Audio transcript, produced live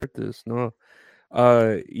this. No.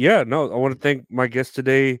 Yeah, no, I want to thank my guest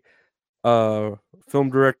today, uh, film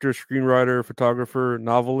director, screenwriter, photographer,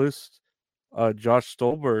 novelist, Josh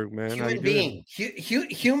Stolberg, man. How you Human doing? being,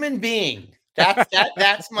 human being.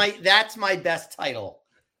 That's my best title.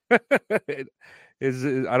 I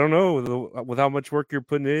don't know, with how much work you're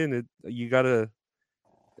putting in, you gotta.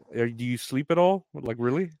 Do you sleep at all? Like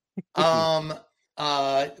really? Um,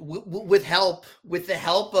 with the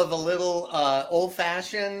help of a little old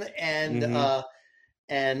fashioned Mm-hmm.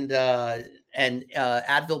 and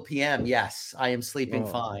Advil PM. Yes, I am sleeping Oh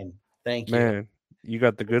fine. Thank you. man, you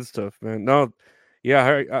got the good stuff, man. No, yeah.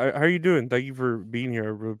 How are you doing? Thank you for being here. I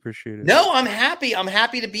really appreciate it. No, I'm happy. I'm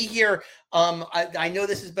happy to be here. I know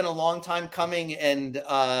this has been a long time coming, and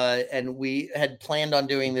we had planned on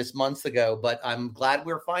doing this months ago, but I'm glad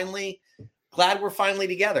we're finally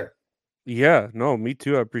together. Yeah, no, me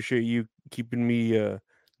too. I appreciate you keeping me the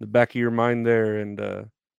back of your mind there, and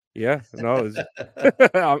yeah, no,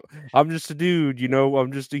 I'm, I'm just a dude,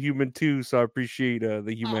 I'm just a human too, so I appreciate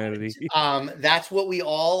the humanity. That's what we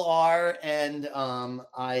all are, and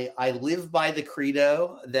I live by the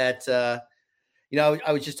credo that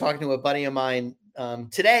I was just talking to a buddy of mine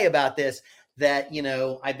today about this. That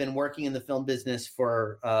I've been working in the film business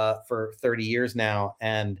for 30 years now,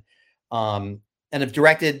 and have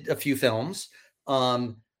directed a few films,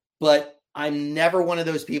 but I'm never one of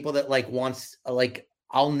those people that wants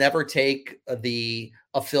I'll never take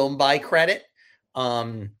a film by credit.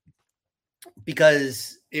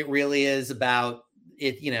 Because it really is about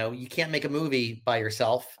it. You can't make a movie by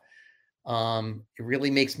yourself. It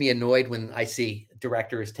really makes me annoyed when I see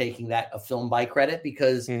directors taking that a film by credit,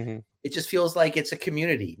 because Hmm. it just feels like it's a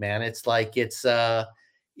community, man. It's like it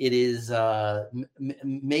is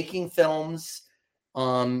making films.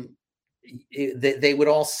 They would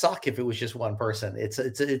all suck if it was just one person.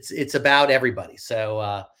 It's about everybody.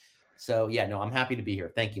 So yeah, no, I'm happy to be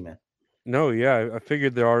here. Thank you, man. No, yeah, I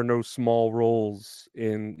figured there are no small roles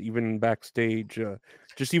in even backstage.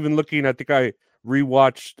 Just even looking, I think I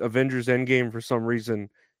rewatched Avengers Endgame for some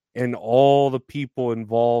reason, and all the people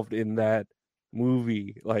involved in that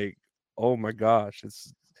movie, like, oh my gosh,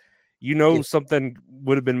 something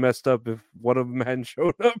would have been messed up if one of them hadn't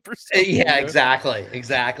showed up or Yeah, something.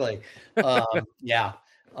 exactly. Yeah.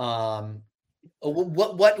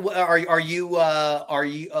 What are you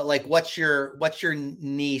like? What's your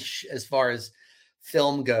niche as far as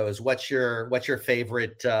film goes? What's your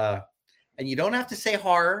favorite? And you don't have to say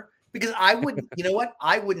horror, because I wouldn't. You know what?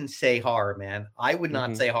 I wouldn't say horror, man. I would not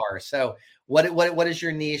Hmm. say horror. So what is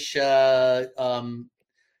your niche?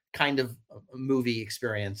 Kind of movie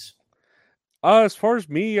experience. As far as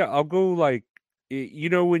me, I'll go like,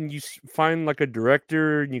 when you find like a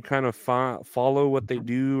director and you kind of follow what they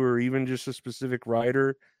do, or even just a specific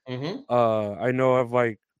writer. Mm-hmm. I know I've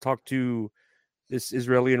like talked to this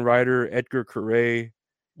Israeli writer Edgar Correa,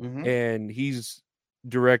 Mm-hmm. and he's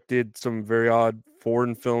directed some very odd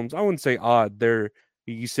foreign films. I wouldn't say odd; they're,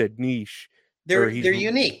 you said, niche, or They're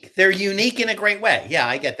unique. They're unique in a great way. Yeah,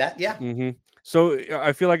 I get that. Yeah. hmm. So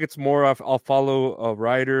I feel like it's more of, I'll follow a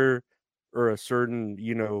writer or a certain,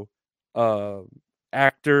 uh,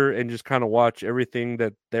 actor, and just kind of watch everything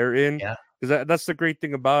that they're in. Yeah. Because that's the great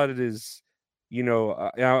thing about it is,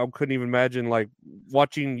 I couldn't even imagine like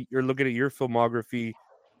watching or looking at your filmography.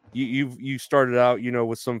 You started out,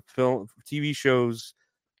 with some film TV shows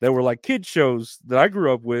that were like kid shows that I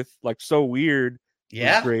grew up with, like So Weird was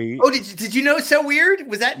Yeah. great. Oh, did you know So Weird?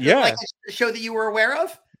 Was that like Yeah. a show that you were aware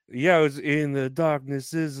of? Yeah, it was In the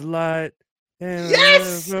Darkness is Light and the love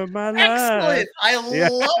Yes. of my life. Excellent. I Yeah.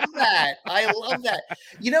 love that. I love that.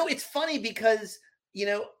 It's funny because,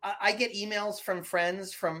 I get emails from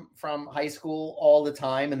friends from high school all the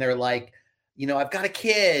time, and they're like, I've got a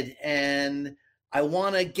kid and I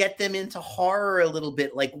want to get them into horror a little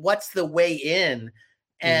bit. Like, what's the way in? Mhm.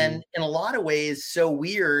 And in a lot of ways, So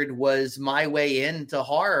Weird was my way into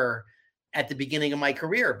horror at the beginning of my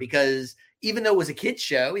career, because even though it was a kid's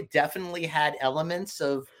show, it definitely had elements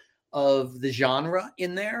of the genre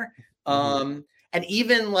in there. Mhm. And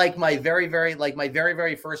even like my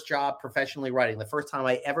very first job professionally writing, the first time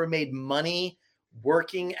I ever made money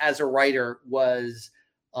working as a writer was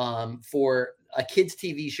for a kids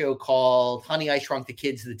TV show called Honey, I Shrunk the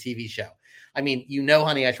Kids, the TV show. I mean,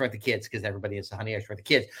 Honey, I Shrunk the Kids, because everybody is Honey, I Shrunk the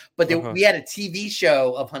Kids. But Uh-huh. we had a TV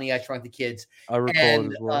show of Honey, I Shrunk the Kids, I recall it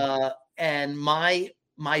and as well.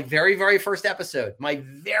 My very first episode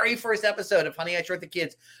of Honey, I Shrunk the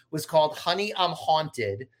Kids was called Honey, I'm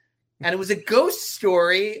Haunted. and it was a ghost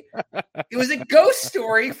story. It was a ghost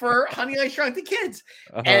story for Honey, I Shrunk the Kids.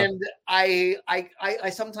 Uh-huh. And I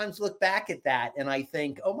sometimes look back at that and I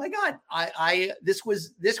think, oh my God, this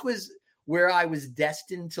was where I was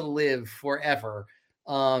destined to live forever,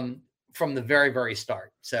 from the very, very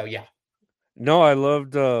start. So yeah. No, I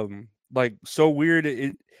loved like So Weird.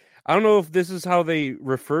 I don't know if this is how they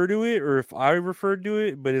refer to it or if I referred to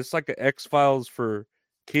it, but it's like an X-Files for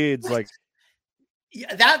kids. What? Like,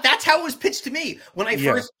 Yeah, that's how it was pitched to me when I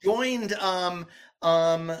yeah, first joined.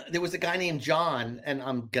 There was a guy named John, and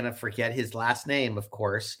I'm gonna forget his last name, of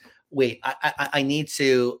course. Wait, I need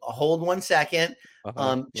to hold 1 second.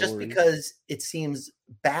 no Just worries. because it seems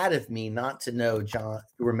bad of me not to know John,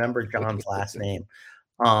 remember John's last name.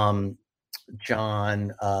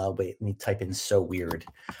 John, wait, let me type in So Weird.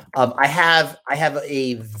 I have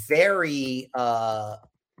a very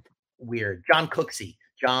weird John Cooksey.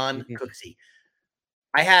 John Mhm, Cooksey.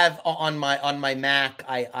 I have on my Mac.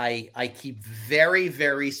 I keep very,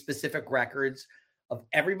 very specific records of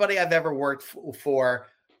everybody I've ever worked for,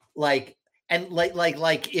 like, and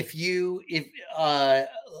like if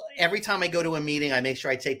every time I go to a meeting, I make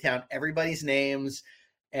sure I take down everybody's names,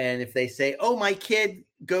 and if they say, "Oh, my kid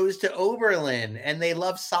goes to Oberlin and they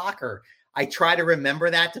love soccer," I try to remember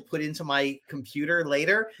that to put into my computer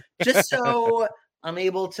later, just so I'm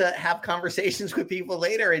able to have conversations with people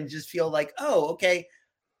later and just feel like, oh, okay,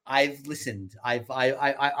 I've listened. I've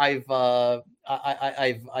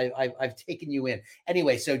taken you in.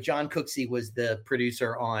 Anyway, so John Cooksey was the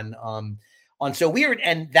producer on So Weird,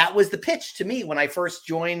 and that was the pitch to me when I first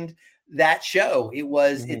joined that show.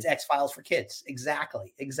 mhm. It's X-Files for kids.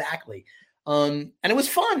 Exactly. And it was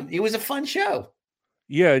fun. It was a fun show.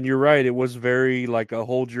 Yeah, and you're right. It was very like a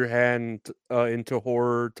hold your hand into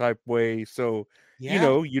horror type way. So,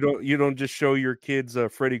 Yeah. you don't just show your kids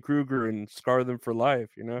Freddy Krueger and scar them for life.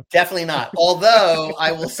 Definitely not. Although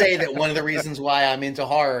I will say that one of the reasons why I'm into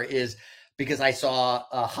horror is because I saw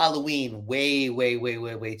Halloween way, way, way,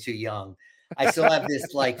 way, way too young. I still have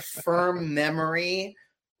this like firm memory.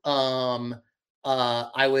 Um,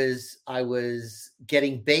 I was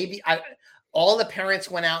getting baby. All the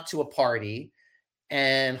parents went out to a party,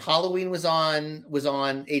 and Halloween was on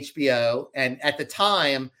HBO. And at the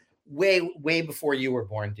time, way, way before you were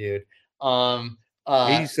born, dude. Um, uh,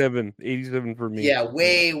 87 for me. yeah,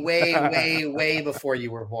 way, way, way, way before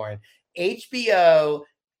you were born. HBO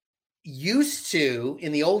used to,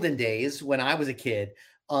 in the olden days when I was a kid,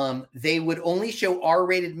 they would only show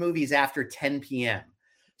R-rated movies after 10 p.m.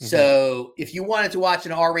 Mhm. So if you wanted to watch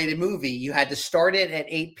an R-rated movie, you had to start it at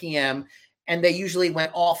 8 p.m. and they usually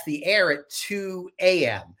went off the air at 2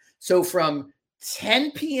 a.m. So from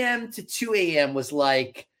 10 p.m. to 2 a.m. was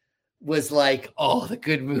like, oh, the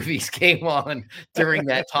good movies came on during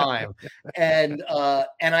that time. And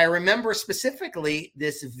I remember specifically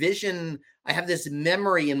this vision. I have this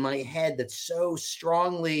memory in my head that's so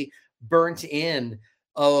strongly burnt in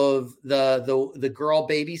of the girl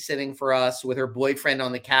babysitting for us with her boyfriend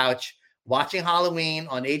on the couch watching Halloween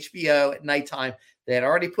on HBO at nighttime. They had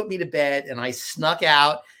already put me to bed, and I snuck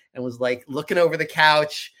out and was like looking over the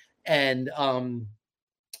couch and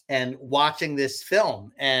watching this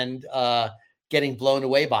film and getting blown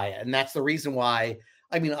away by it. And that's the reason why,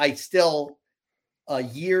 I mean, I still,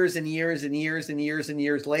 years and years and years and years and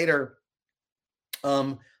years later,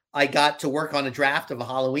 I got to work on a draft of a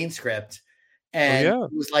Halloween script, Oh and yeah.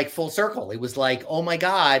 it was like full circle. It was like, oh my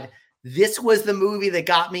God, this was the movie that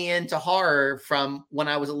got me into horror from when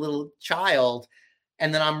I was a little child.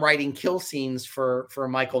 And then I'm writing kill scenes for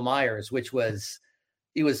Michael Myers, which was,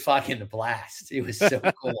 it was fucking a blast. It was so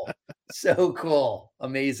cool. So cool.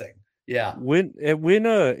 Amazing. Yeah. When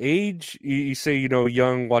age you say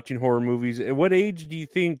young watching horror movies, at what age do you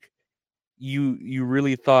think you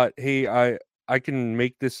really thought, hey, I can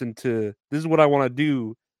make this is what I want to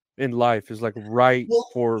do in life, is like write Well,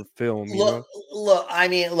 for film, you look, know? I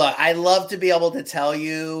mean, look, I love to be able to tell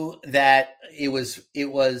you that it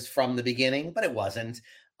was from the beginning, but it wasn't.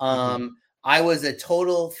 Hmm. I was a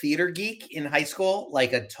total theater geek in high school,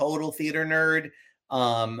 like a total theater nerd.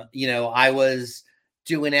 I was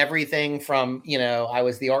doing everything from, I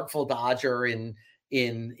was the Artful Dodger in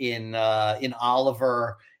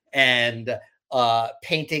Oliver, and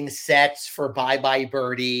painting sets for Bye Bye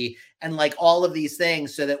Birdie, and like all of these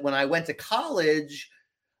things, so that when I went to college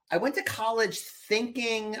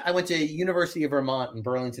thinking, I went to University of Vermont in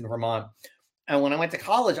Burlington, Vermont. And when I went to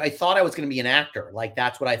college, I thought I was going to be an actor. Like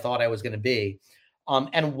that's what I thought I was going to be.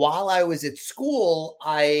 And while I was at school,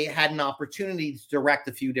 I had an opportunity to direct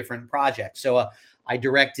a few different projects. So I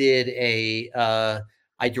directed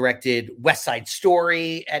I directed West Side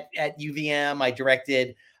Story at UVM. I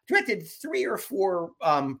directed directed 3 or 4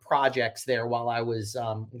 projects there while I was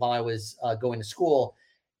going to school,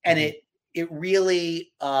 and it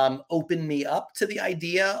really opened me up to the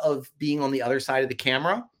idea of being on the other side of the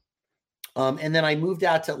camera. And then I moved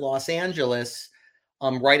out to Los Angeles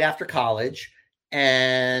right after college,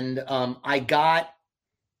 and I got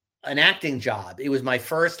an acting job. It was my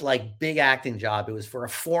first like big acting job. It was for a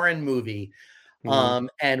foreign movie.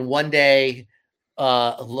 And one day,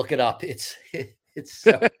 look it up. It's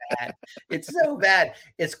so bad. It's so bad.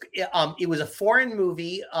 It was a foreign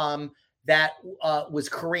movie that was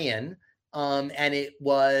Korean. And it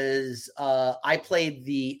was I played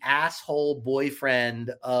the asshole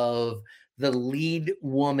boyfriend of the lead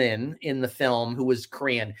woman in the film, who was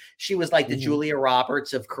Korean. She was like the Julia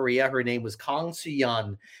Roberts of Korea. Her name was Kang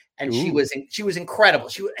Soo-yeon, and she was incredible.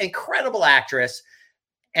 She was an incredible actress,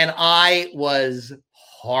 and I was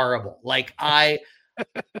horrible. Like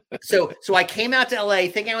so I came out to LA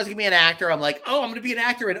thinking I was gonna be an actor. I'm like, oh, I'm gonna be an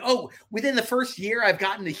actor, and within the first year, I've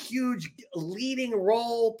gotten a huge leading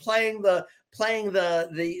role playing the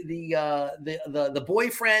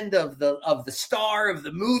boyfriend of the star of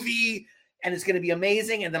the movie, and it's gonna be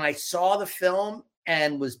amazing. And then I saw the film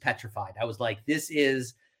and was petrified. I was like, this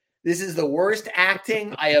is the worst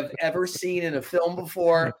acting I have ever seen in a film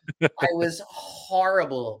before. I was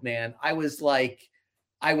horrible, man. I was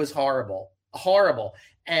horrible.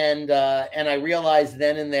 And I realized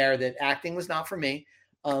then and there that acting was not for me.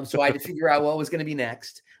 So I had to figure out what was going to be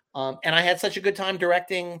next. And I had such a good time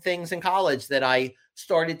directing things in college that I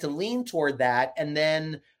started to lean toward that, and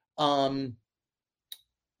then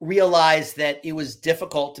realized that it was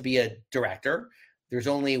difficult to be a director. There's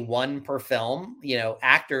only one per film.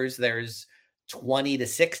 Actors, there's 20 to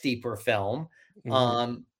 60 per film.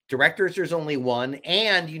 Directors, there's only one,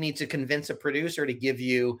 and you need to convince a producer to give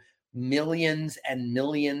you millions and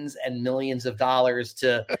millions and millions of dollars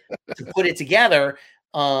to put it together.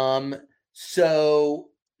 So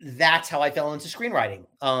that's how I fell into screenwriting.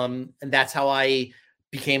 And that's how I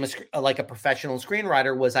became a professional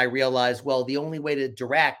screenwriter. Was I realized, well, the only way to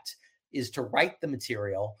direct is to write the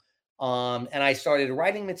material. And I started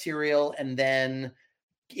writing material, and then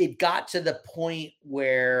it got to the point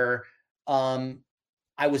where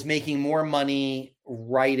I was making more money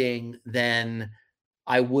writing than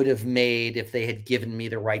I would have made if they had given me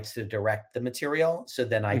the rights to direct the material. So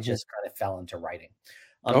then I just kind of fell into writing.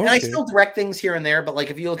 And I still direct things here and there, but like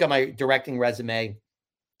if you look at my directing resume,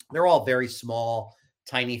 they're all very small,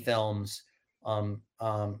 tiny films.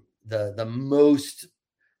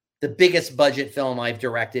 The biggest budget film I've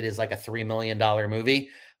directed is like a $3 million movie,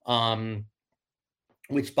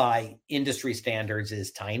 which by industry standards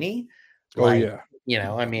is tiny. I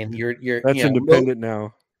mean, you're that's independent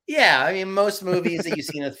now. Yeah, I mean, most movies that you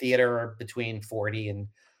see in a theater are between 40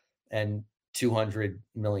 and $200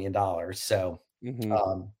 million. So,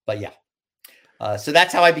 but yeah, so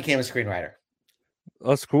that's how I became a screenwriter.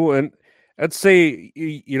 That's cool. And I'd say,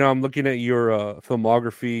 I'm looking at your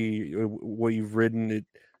filmography, what you've written. It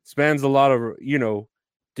spans a lot of,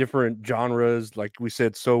 different genres. Like we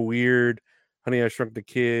said, So Weird, Honey, I Shrunk the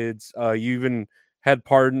Kids. You even had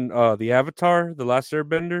part in the Avatar, The Last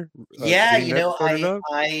Airbender.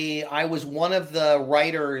 I was one of the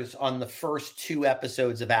writers on the first 2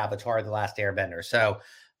 episodes of Avatar, The Last Airbender. So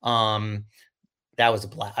that was a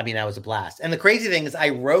blast. I mean, that was a blast. And the crazy thing is I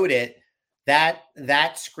wrote it.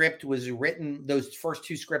 That script was written, those first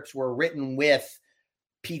 2 scripts were written with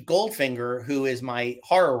Pete Goldfinger, who is my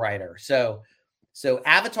horror writer. So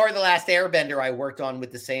Avatar, The Last Airbender, I worked on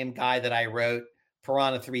with the same guy that I wrote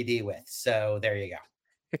Piranha 3D with. So there you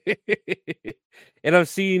go. And I've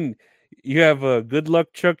seen you have a Good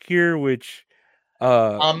Luck Chuck here, which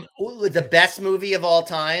the best movie of all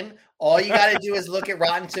time. All you got to do is look at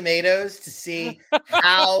Rotten Tomatoes to see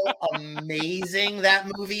how amazing that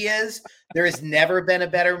movie is. There has never been a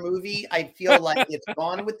better movie. I feel like it's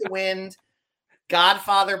Gone with the Wind,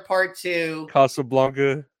 Godfather Part 2,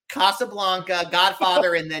 Casablanca,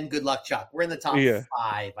 Godfather, and then Good Luck Chuck. We're in the top 5,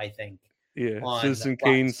 I think. Yeah, Citizen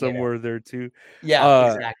Kane somewhere there too.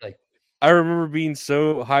 Yeah, exactly. I remember being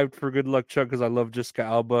so hyped for Good Luck Chuck because I love Jessica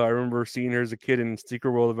Alba. I remember seeing her as a kid in Secret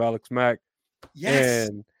World of Alex Mack. Yes.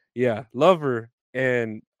 And yeah, love her.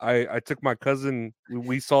 And I took my cousin.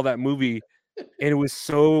 We saw that movie, and it was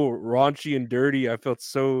so raunchy and dirty. I felt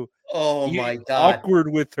so my God, awkward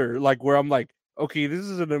with her. Like where I'm like, okay, this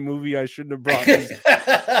isn't a movie I shouldn't have brought.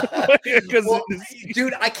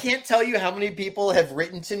 Dude, I can't tell you how many people have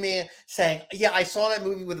written to me saying, yeah, I saw that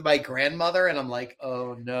movie with my grandmother, and I'm like,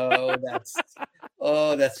 oh no, that's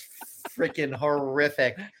freaking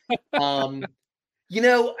horrific.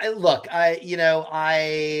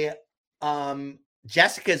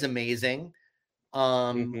 Jessica's amazing.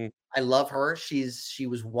 Hmm. I love her. She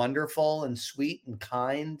was wonderful and sweet and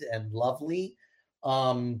kind and lovely.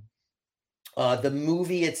 Um, the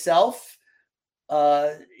movie itself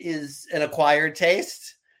is an acquired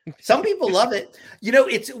taste. Some people love it. You know,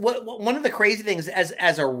 it's one of the crazy things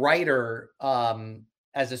as a writer,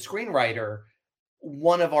 as a screenwriter.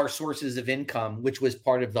 One of our sources of income, which was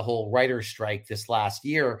part of the whole writer's strike this last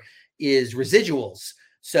year, is residuals.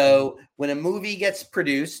 So when a movie gets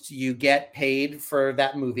produced, you get paid for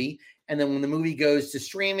that movie. And then when the movie goes to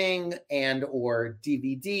streaming and or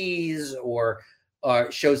DVDs or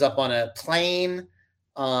shows up on a plane,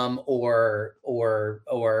 or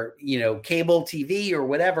you know, cable TV or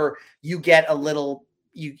whatever, you get a little,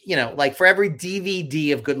 you know, like for every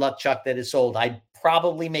DVD of Good Luck Chuck that is sold, I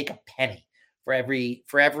probably make a penny. For every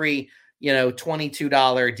you know, $22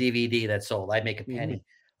 DVD that's sold, I make a penny.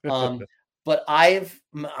 But I've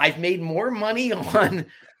made more money on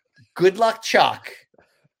Good Luck Chuck.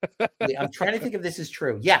 I'm trying to think if this is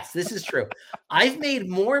true. Yes, this is true. I've made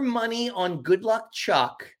more money on Good Luck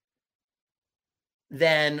Chuck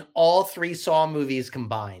than all 3 Saw movies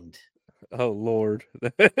combined. Oh Lord.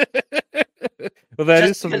 Well, that Just is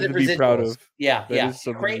because something of to be proud residuals. of. Yeah, That yeah. is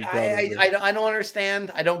something to Great. be proud of, man. I don't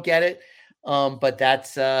understand. I don't get it. But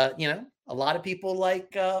that's you know, a lot of people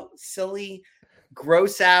like silly,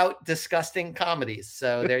 gross out, disgusting comedies.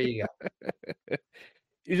 So there you go.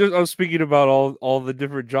 I was speaking about all the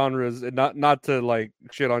different genres, and not to like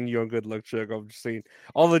shit on you on Good Luck Chuck. I'm just saying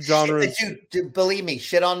all the genres. Dude, believe me,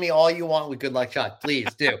 shit on me all you want with Good Luck Chuck.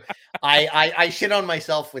 Please do. I shit on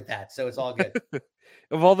myself with that, so it's all good.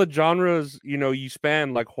 Of all the genres, you know, you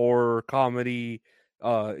span like horror, comedy,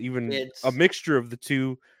 even a It's mixture of the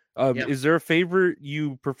two. yeah. Is there a favorite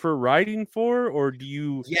you prefer writing for, or do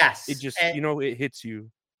you? It Yes. just, you know, it hits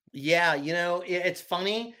you. Yeah, you know, it's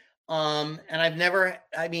funny. And I've never,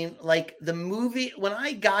 I mean, like the movie, when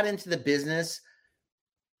I got into the business,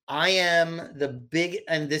 I am the big,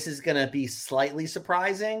 and this is going to be slightly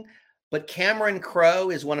surprising, but Cameron Crowe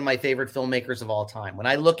is one of my favorite filmmakers of all time. When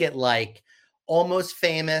I look at like Almost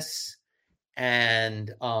Famous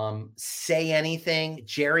and Say Anything,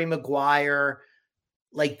 Jerry Maguire,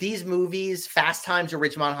 like these movies, Fast Times at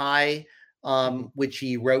Ridgemont High, Mhm. which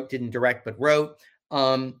he wrote, didn't direct, but wrote.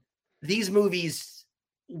 Um, these movies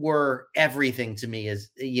were everything to me as,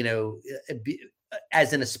 you know,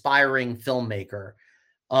 as an aspiring filmmaker.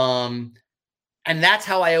 Um, and that's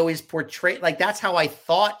how I always portray, like that's how I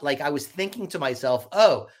thought, like I was thinking to myself,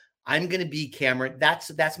 oh, I'm gonna be Cameron.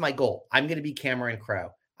 That's my goal. I'm gonna be Cameron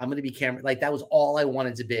Crowe. I'm gonna be Cameron. Like that was all I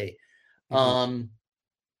wanted to be. Mhm. Um,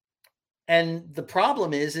 and the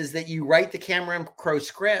problem is that you write the Cameron Crowe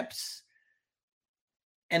scripts,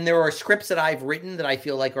 and there are scripts that I've written that I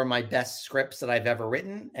feel like are my best scripts that I've ever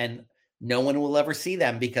written, and no one will ever see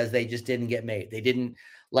them because they just didn't get made. They didn't,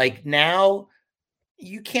 like now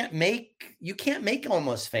you can't make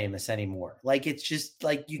Almost Famous anymore. Like it's just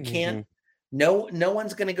like you can't. Mhm. No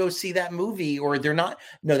one's going to go see that movie, or they're not.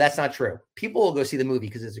 No, that's not true. People will go see the movie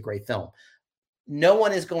because it's a great film. No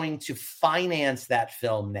one is going to finance that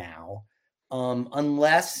film now,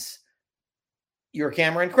 unless you're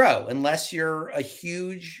Cameron Crowe, unless you're a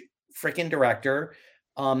huge freaking director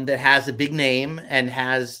that has a big name and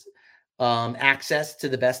has access to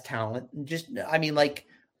the best talent. Just, I mean, like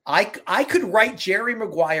I could write Jerry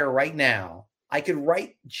Maguire right now. I could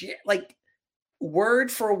write like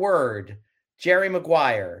word for word Jerry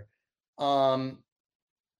Maguire, um,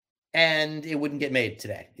 and it wouldn't get made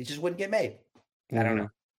today. It just wouldn't get made. I don't know.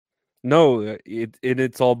 Mhm. No,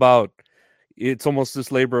 it's all about. It's almost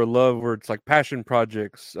this labor of love where it's like passion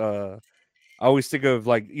projects. I always think of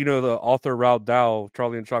like, you know, the author Roald Dahl,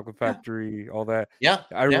 Charlie and the Chocolate Yeah, Factory, all that. yeah,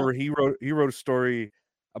 I yeah, remember he wrote a story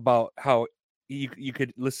about how you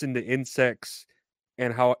could listen to insects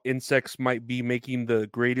and how insects might be making the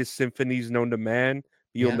greatest symphonies known to man.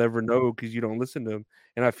 You'll yeah. never know because you don't listen to them.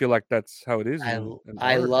 And I feel like that's how it is I in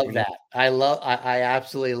I art, you love know. that. I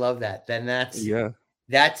absolutely love that. Then Yeah.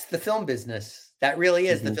 that's the film business. That really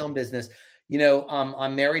is the Hmm. film business. You know,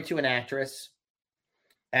 I'm married to an actress,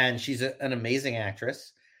 and she's an amazing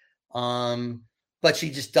actress. Um, but she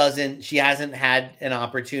just doesn't. She hasn't had an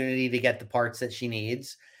opportunity to get the parts that she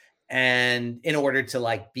needs, and in order to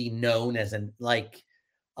like be known as an like,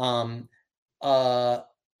 um, uh,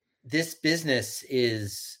 this business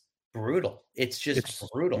is brutal. It's just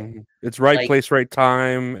brutal. It's right Like, place, right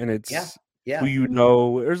time, and yeah, it's who yeah. you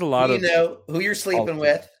know. There's a Who lot you of know, who you're sleeping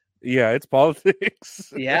politics. with. Yeah, it's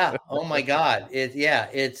politics. Yeah. Oh my God.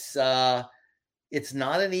 It's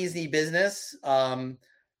not an easy business.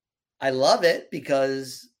 I love it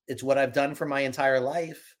because it's what I've done for my entire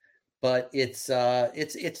life. but it's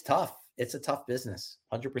tough. It's a tough business,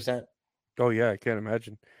 100%. Oh yeah, I can't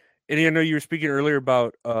imagine. And I know you were speaking earlier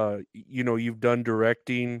about you've done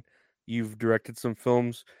directing, you've directed some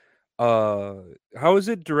films. Uh how is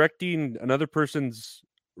it directing another person's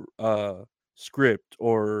uh script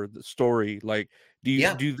or the story? Like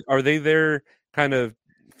Yeah. are they there kind of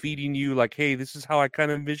feeding you like, hey, this is how I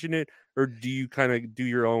kind of envision it, or do you kind of do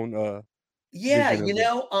your own Yeah, vision of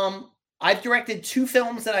it? I've directed 2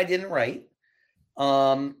 films that I didn't write.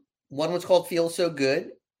 One was called Feel So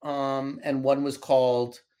Good, and one was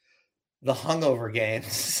called The Hungover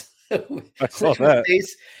Games, I saw which was that.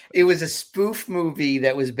 it was a spoof movie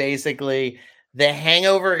that was basically the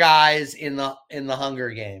hangover guys in the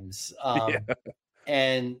Hunger Games. Yeah.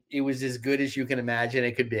 And it was as good as you can imagine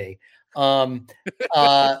it could be. Um,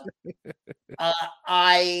 uh,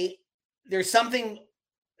 I there's something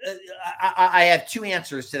I have 2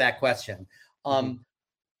 answers to that question. Mhm.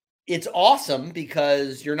 It's awesome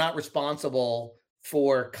because you're not responsible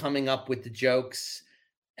for coming up with the jokes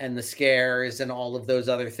and the scares and all of those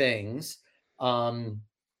other things. Um,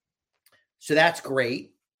 so that's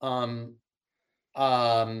great. Um,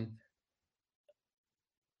 but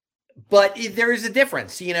there is a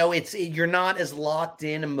difference, you're not as locked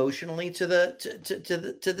in emotionally to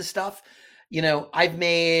the stuff.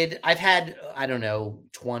 I've had, I don't know,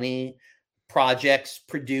 20 projects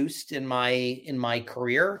produced in my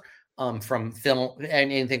career, from film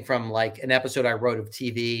and anything from like an episode I wrote of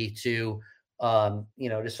TV to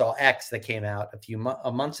to Saw X that came out a few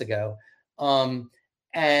months ago.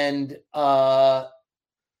 And Of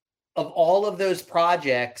all of those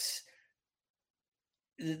projects,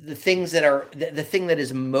 the things that are the thing that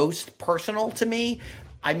is most personal to me,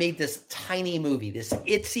 I made this tiny movie, this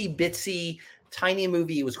itsy bitsy tiny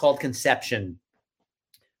movie. It was called Conception.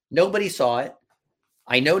 Nobody saw it.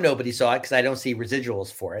 I know nobody saw it because I don't see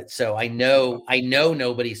residuals for it. So I know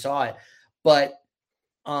nobody saw it, but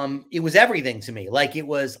it was everything to me. Like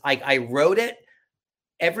I wrote it.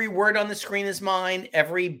 Every word on the screen is mine.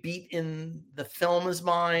 Every beat in the film is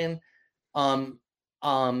mine. Um,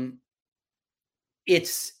 um, I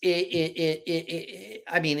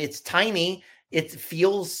mean, it's tiny. It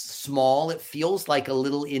feels small. It feels like a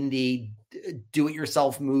little indie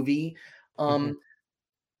do-it-yourself movie. Mhm.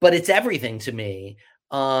 But it's everything to me.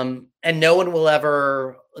 And no one will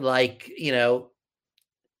ever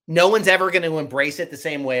no one's ever going to embrace it the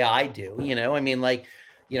same way I do. I mean,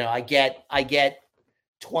 I get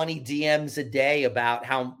 20 DMs a day about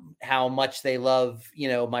how much they love,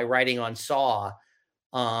 my writing on Saw.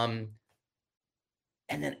 Um,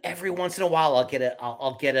 and then every once in a while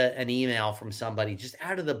I'll get an email from somebody just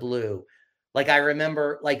out of the blue. Like I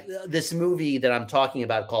remember this movie that I'm talking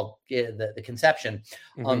about called the Conception.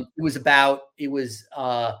 Mhm. It was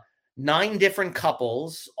 9 different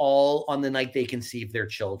couples all on the night they conceived their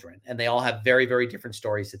children, and they all have very, very different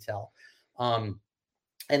stories to tell.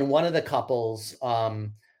 And one of the couples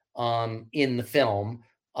in the film,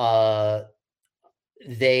 uh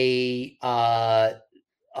they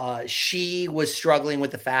she was struggling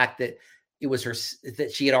with the fact that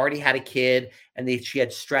that she had already had a kid, and she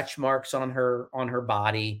had stretch marks on her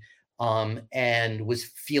body, and was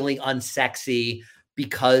feeling unsexy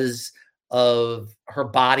because of her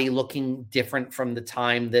body looking different from the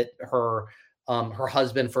time that her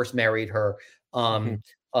husband first married her. Mhm.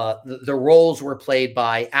 The roles were played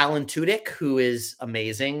by Alan Tudyk, who is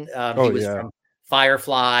amazing. He Oh was yeah. from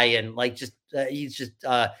Firefly, and he's just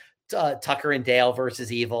Tucker and Dale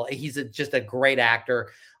versus Evil. He's just a great actor.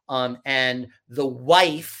 And the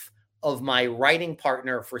wife of my writing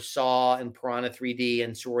partner for Saw and Piranha 3D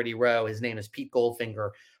and Sorority Row, his name is Pete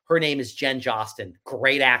Goldfinger. Her name is Jen Jostin.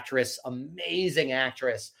 Great actress, amazing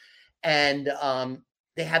actress. And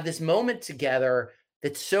they have this moment together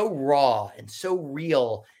that's so raw and so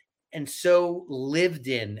real and so lived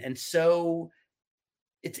in, and so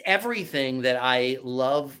it's everything that I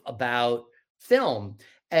love about film.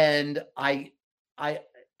 And I,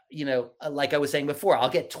 like I was saying before, I'll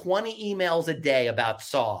get 20 emails a day about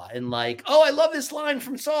Saw, and like, oh, I love this line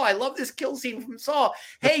from Saw. I love this kill scene from Saw.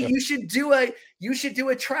 Hey, you should do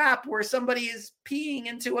a trap where somebody is peeing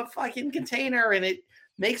into a fucking container and it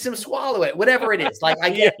makes them swallow it. Whatever it is. Like I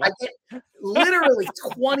Yeah. get I get literally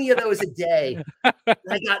 20 of those a day. And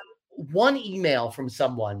I got one email from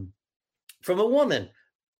a woman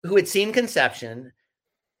who had seen Conception,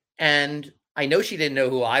 and I know she didn't know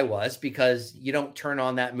who I was, because you don't turn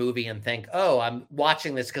on that movie and think, "Oh, I'm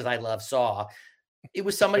watching this because I love Saw." It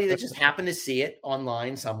was somebody that just happened to see it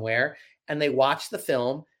online somewhere, and they watched the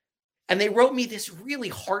film, and they wrote me this really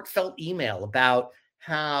heartfelt email about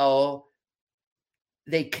how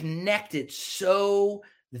they connected so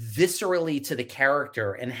viscerally to the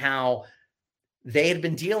character and how they had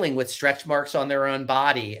been dealing with stretch marks on their own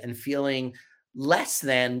body and feeling less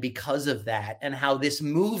than because of that, and how this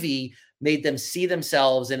movie made them see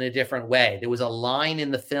themselves in a different way. There was a line in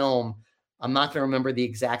the film, I'm not going to remember the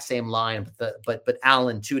exact same line, but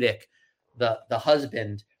Alan Tudyk, the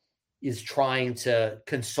husband, is trying to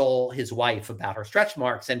console his wife about her stretch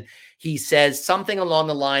marks, and he says something along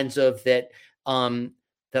the lines of that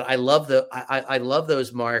I love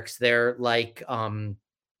those marks. They're like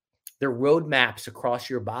they're roadmaps across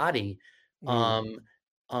your body, Mm, um,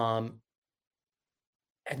 um,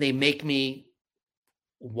 and they make me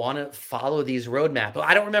want to follow these roadmaps.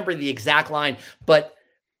 I don't remember the exact line, but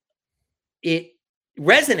it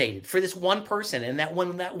resonated for this one person. And that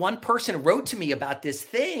when that one person wrote to me about this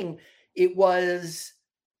thing, it was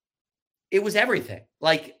everything.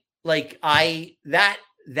 Like I that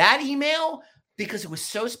email, because it was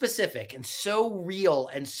so specific and so real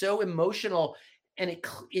and so emotional, and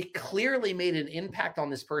it clearly made an impact on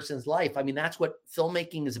this person's life. I mean, that's what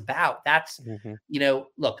filmmaking is about. That's, mhm,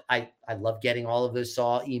 look, I love getting all of those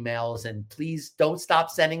Saw emails, and please don't stop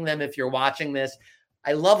sending them if you're watching this.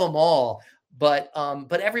 I love them all, but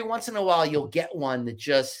every once in a while you'll get one that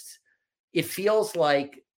just, it feels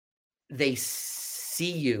like they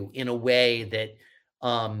see you in a way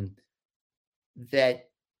um that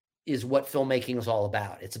is what filmmaking is all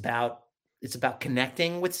about. It's about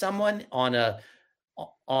connecting with someone on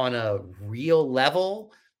a real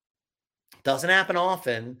level. Doesn't happen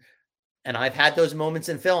often, and I've had those moments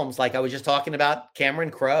in films, like I was just talking about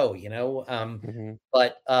Cameron Crowe, mhm.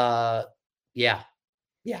 but yeah,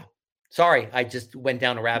 yeah. Sorry, I just went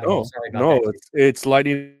down a rabbit hole. No, Sorry about no, that. it's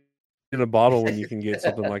lightning in a bottle when you can get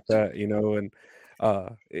something like that, you know, and, I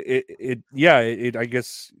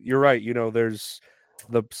guess you're right, you know, there's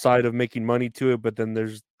the side of making money to it, but then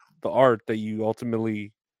there's the art that you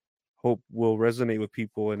ultimately hope will resonate with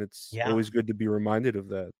people, and it's Yeah, always good to be reminded of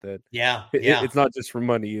that, yeah, yeah. it's not just for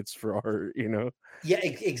money, it's for art, you know? Yeah,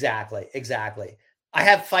 exactly, exactly. I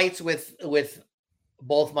have fights with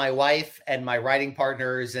both my wife and my writing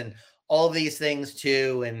partners and all of these things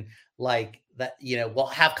too, and like that, we'll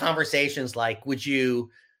have conversations like, would you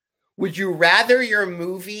rather your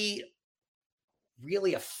movie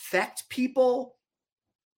really affect people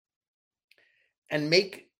and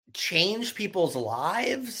make change people's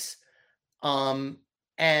lives, um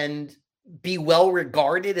and be well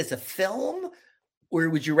regarded as a film, or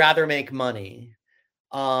would you rather make money?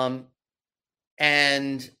 um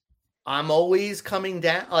and I'm always coming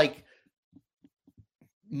down, like,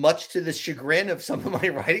 much to the chagrin of some of my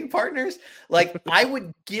writing partners, like, I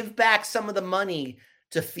would give back some of the money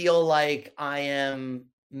to feel like I am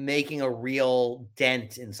making a real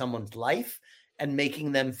dent in someone's life and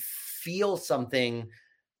making them feel something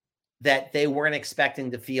that they weren't expecting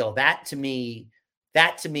to feel. That to me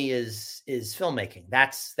is filmmaking.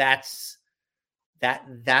 That's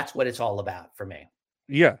what it's all about for me.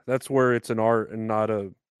 Yeah, that's where it's an art and not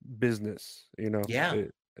a business, you know? Yeah. Yeah,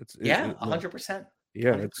 Yeah. 100%.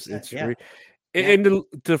 Yeah, it's 100%. Yeah. great. Yeah. And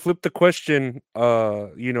to flip the question,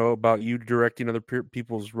 you know, about you directing other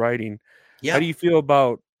people's writing, how do Yeah. you feel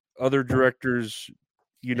about other directors,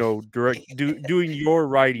 you know, doing your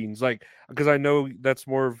writings? Like, because I know that's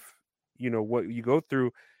more of, you know, what you go through.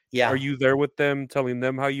 Are Yeah. you there with them, telling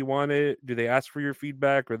them how you want it? Do they ask for your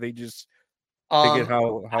feedback, or they just take it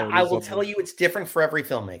Um, how it I is will on tell them? you, it's different for every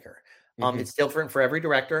filmmaker. Mhm, It's different for every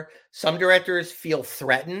director. Some directors feel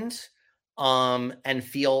threatened, and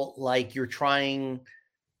feel like you're trying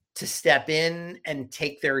to step in and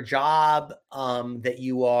take their job, that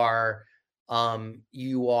you are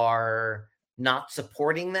not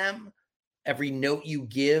supporting them. Every note you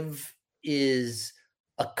give is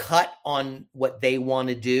a cut on what they want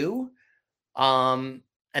to do. Um,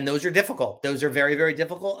 and those are difficult. Those are very, very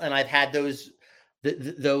difficult. And I've had those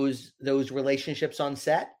relationships on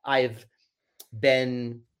set. I've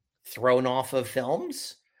been thrown off of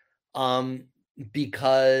films, um,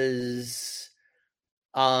 because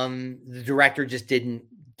the director just didn't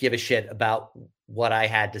give a shit about what I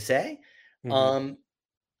had to say. mhm, Um,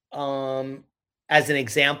 um, as an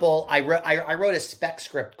example, I wrote a spec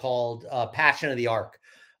script called Passion of the Ark.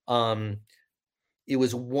 Um, it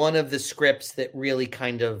was one of the scripts that really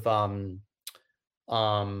kind of um,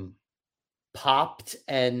 popped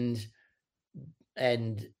and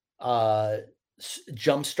uh,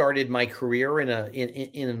 jump started my career in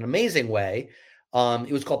an amazing way.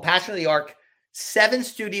 It was called Passion of the Ark. 7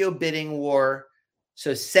 studio bidding war.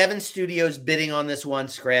 So 7 studios bidding on this one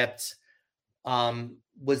script.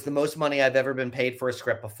 Was the most money I've ever been paid for a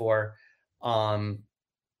script before. And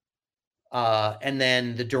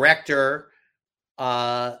then the director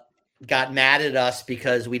got mad at us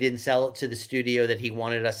because we didn't sell it to the studio that he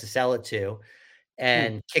wanted us to sell it to,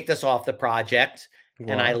 and kicked us off the project.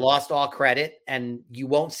 And I Wow. lost all credit. And you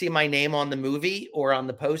won't see my name on the movie or on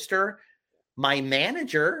the poster. My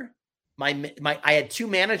manager, I had 2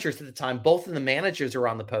 managers at the time. Both of the managers are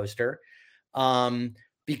on the poster,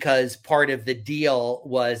 because part of the deal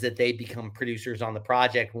was that they become producers on the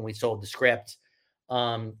project when we sold the script.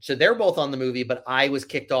 So they're both on the movie, but I was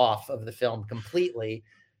kicked off of the film completely,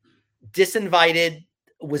 disinvited,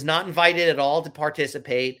 was not invited at all to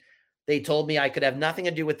participate. They told me I could have nothing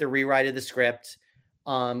to do with the rewrite of the script.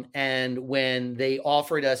 And when they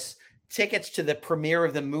offered us tickets to the premiere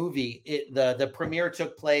of the movie, the premiere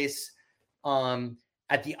took place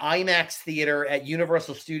at the IMAX theater at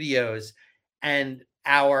Universal Studios, and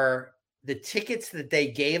the tickets that they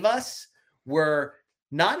gave us were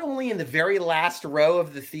not only in the very last row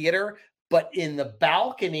of the theater, but in the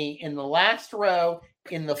balcony in the last row,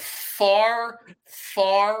 in the far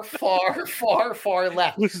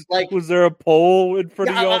left. Was there a pole in front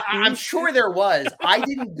of y'all too? I'm sure there was. I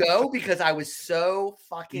didn't go because I was so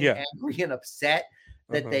fucking angry and upset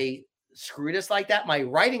that they screwed us like that. My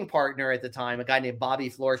writing partner at the time, a guy named Bobby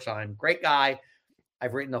Florsheim, great guy.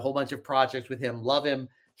 I've written a whole bunch of projects with him. Love him.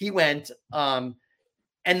 He went, and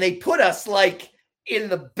they put us like in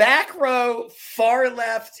the back row, far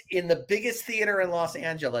left, in the biggest theater in Los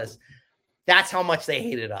Angeles. That's how much they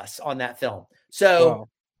hated us on that film. So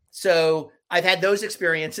I've had those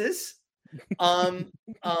experiences.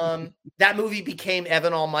 That movie became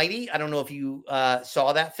Evan Almighty. I don't know if you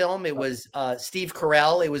saw that film. It was Steve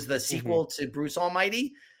Carell. It was the sequel to Bruce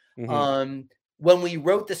Almighty. When we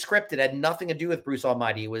wrote the script, it had nothing to do with Bruce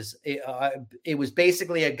Almighty. It was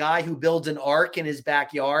basically a guy who builds an ark in his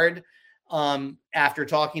backyard after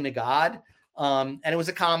talking to God. And it was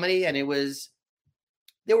a comedy, and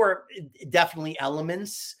there were definitely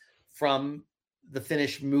elements from the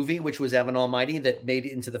finished movie, which was Evan Almighty, that made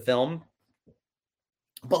it into the film.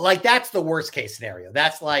 But like, that's the worst case scenario.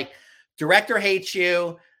 That's like, director hates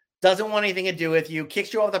you, doesn't want anything to do with you,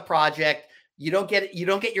 kicks you off the project. You don't get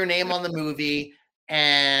your name on the movie.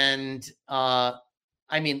 And I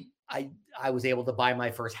mean, I was able to buy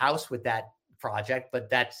my first house with that project, but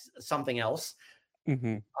that's something else.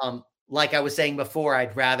 Like I was saying before,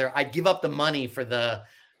 I'd give up the money for the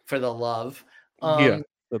love. The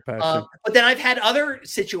passion. But then I've had other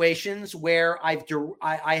situations where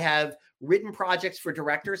I have written projects for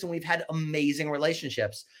directors, and we've had amazing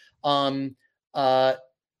relationships. All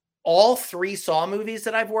 3 Saw movies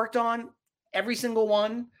that I've worked on, every single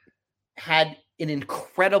one had an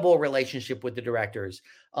incredible relationship with the directors.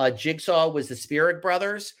 Jigsaw was the Spirit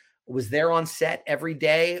Brothers, was there on set every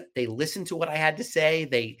day. They listened to what I had to say.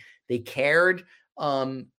 They cared.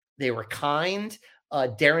 They were kind.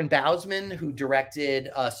 Darren Bousman, who directed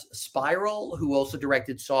Spiral, who also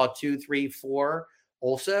directed Saw 2, 3, 4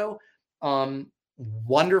 also.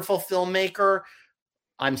 Wonderful filmmaker.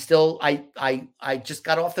 I just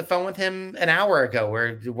got off the phone with him an hour ago.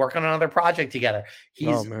 We're working on another project together.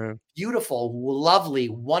 He's beautiful, lovely,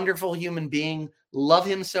 wonderful human being. Love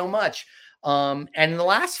him so much. And in the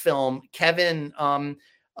last film, Kevin,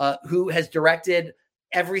 who has directed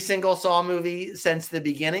every single Saw movie since the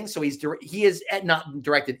beginning. So he is not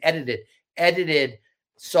directed, edited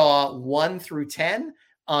Saw 1 through 10,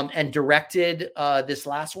 and directed this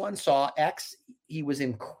last one, Saw X. He was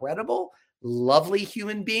incredible, lovely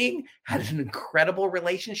human being, had an incredible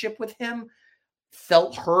relationship with him,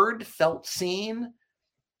 felt heard, felt seen.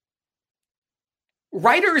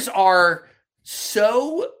 Writers are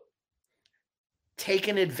so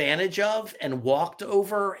taken advantage of and walked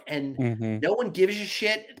over, and no one gives a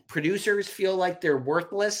shit. Producers feel like they're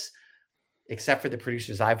worthless, except for the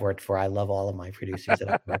producers I've worked for. I love all of my producers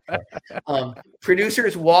that I've worked for.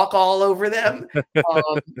 Producers walk all over them.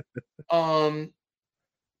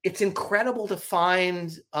 It's incredible to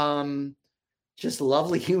find just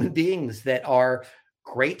lovely human beings that are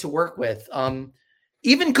great to work with.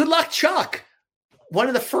 Even Good Luck Chuck, one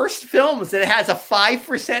of the first films that has a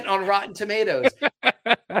 5% on Rotten Tomatoes.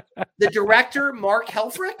 The director, Mark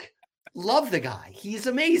Helfrich, love the guy. He's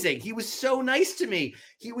amazing. He was so nice to me.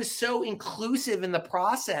 He was so inclusive in the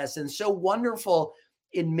process and so wonderful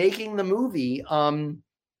in making the movie.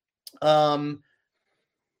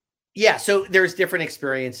 Yeah, so there's different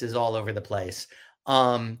experiences all over the place.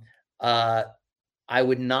 I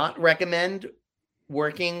would not recommend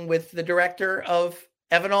working with the director of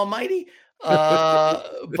Evan Almighty.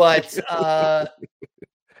 But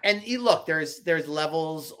and you look, there's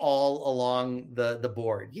levels all along the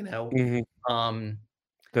board, you know.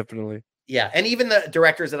 Definitely. Yeah, and even the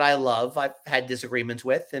directors that I love, I've had disagreements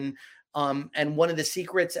with, and And one of the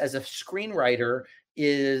secrets as a screenwriter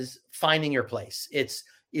is finding your place. It's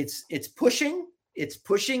pushing,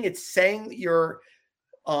 it's saying your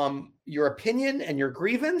opinion and your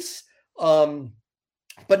grievance,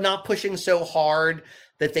 but not pushing so hard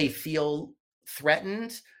that they feel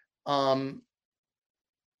threatened.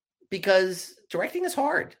 Because directing is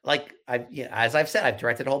hard. Like as I've said, I've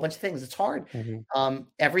directed a whole bunch of things. It's hard. Mm-hmm.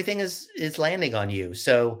 Everything is landing on you.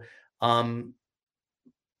 So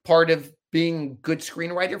part of being a good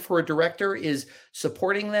screenwriter for a director is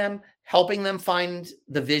supporting them, helping them find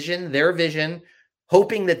the vision, their vision,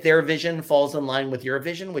 hoping that their vision falls in line with your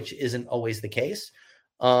vision, which isn't always the case.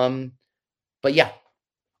 But yeah,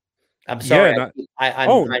 I'm sorry.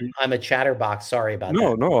 I'm a chatterbox. Sorry about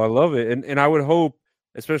that. No, I love it. And I would hope,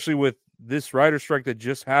 especially with this writer strike that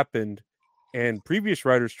just happened and previous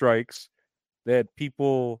writer strikes, that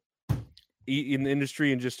people in the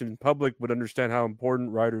industry and just in public would understand how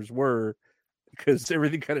important writers were, because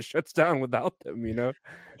everything kind of shuts down without them, you know?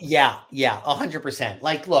 Yeah, 100%.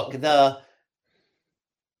 Like, look, a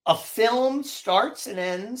film starts and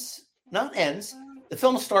ends, not ends. The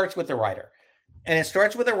film starts with the writer. And it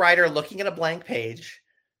starts with a writer looking at a blank page,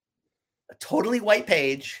 a totally white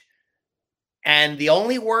page. And the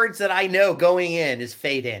only words that I know going in is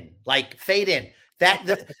fade in, like fade in.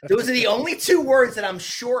 Those are the only two words that I'm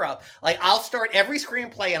sure of. Like, I'll start every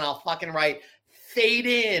screenplay and I'll fucking write fade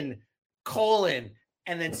in, colon,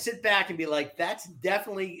 and then sit back and be like, that's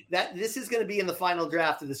definitely this is going to be in the final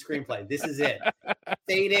draft of the screenplay. This is it.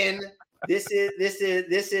 Fade in. This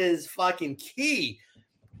is fucking key.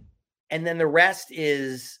 And then the rest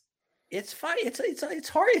is, it's fine. It's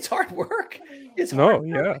hard. It's hard work. It's hard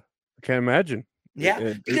work. Yeah. I can't imagine.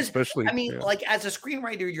 Yeah. Because especially, like as a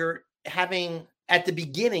screenwriter, you're having at the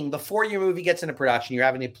beginning, before your movie gets into production, you're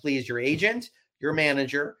having to please your agent, your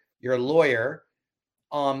manager, your lawyer,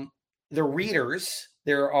 the readers.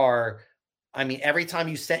 There are, every time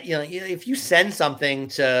you send, if you send something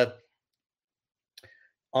to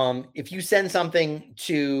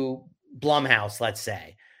Blumhouse, let's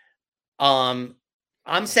say, I'm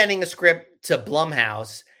sending a script to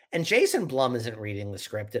Blumhouse, and Jason Blum isn't reading the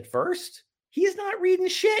script at first. He's not reading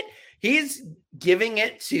shit. He's giving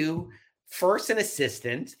it to first an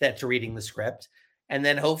assistant that's reading the script, and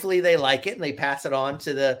then hopefully they like it and they pass it on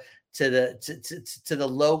to the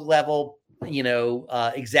low level,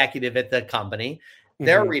 executive at the company.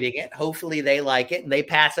 They're reading it. Hopefully they like it and they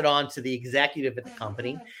pass it on to the executive at the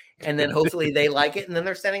company, and then hopefully they like it and then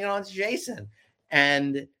they're sending it on to Jason.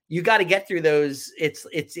 And you got to get through those. It's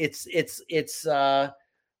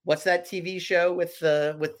what's that TV show with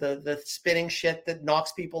the spinning shit that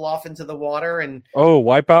knocks people off into the water? And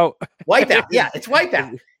Wipeout. Yeah, it's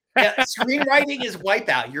Wipeout. Yeah, screenwriting is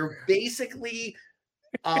Wipeout. You're basically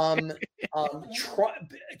trying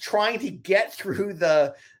to get through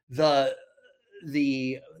the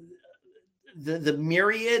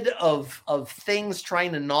myriad of things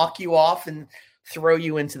trying to knock you off and throw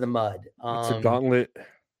you into the mud. It's a gauntlet.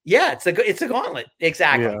 Yeah, it's a gauntlet.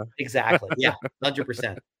 Exactly. Yeah. Exactly. Yeah,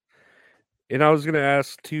 100%. And I was gonna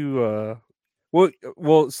ask too.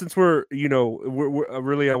 Well, since we're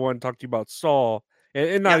really, I want to talk to you about Saw,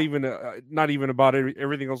 and not even about it.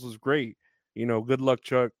 Everything else was great. Good luck,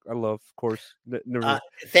 Chuck. I love, of course. Never.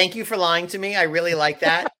 Thank you for lying to me. I really like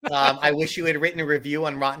that. I wish you had written a review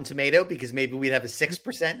on Rotten Tomato, because maybe we'd have a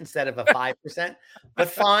 6% instead of a 5%. But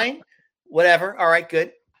fine, whatever. All right,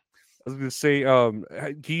 good. I was gonna say,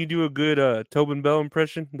 can you do a good Tobin Bell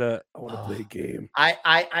impression? I want to play a game.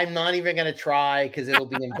 I'm not even gonna try, because it'll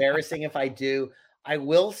be embarrassing if I do. I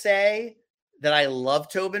will say that I love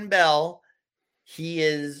Tobin Bell. He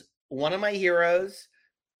is one of my heroes.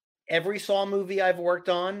 Every Saw movie I've worked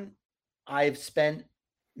on, I've spent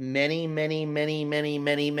many, many, many, many,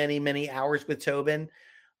 many, many, many hours with Tobin.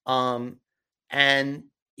 And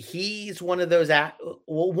he's one of those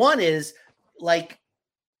one is like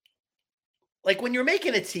when you're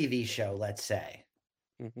making a TV show, let's say,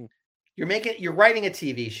 you're writing a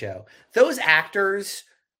TV show. Those actors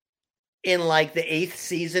in like the 8th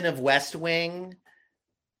season of West Wing,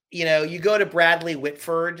 you go to Bradley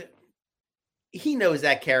Whitford, he knows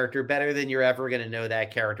that character better than you're ever going to know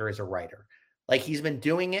that character as a writer. Like, he's been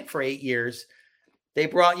doing it for 8 years. They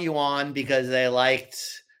brought you on because they liked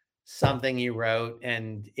something you wrote,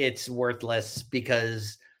 and it's worthless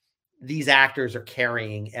because these actors are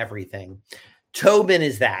carrying everything. Tobin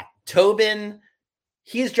is that. Tobin,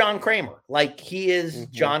 he is John Kramer. Like, he is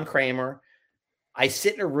John Kramer. I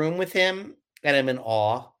sit in a room with him and I'm in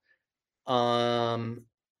awe.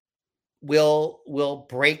 We'll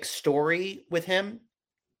break story with him.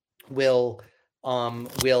 We'll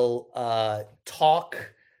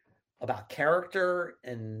talk about character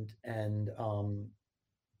and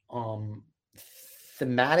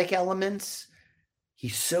thematic elements.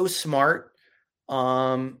 He's so smart.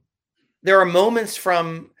 There are moments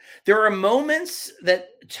that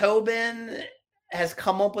Tobin has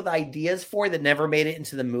come up with ideas for that never made it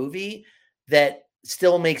into the movie that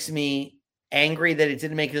still makes me angry that it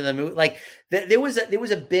didn't make it in the movie. Like there was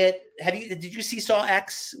a bit. Did you see Saw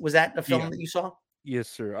X? Was that a film Yeah. that you saw? Yes,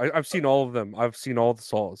 sir. I've seen all of them. I've seen all the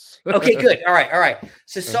Saws. Okay, good. All right.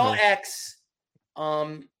 So Saw Uh-huh. X,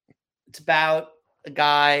 it's about a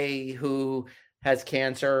guy who has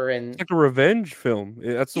cancer It's and like a revenge film.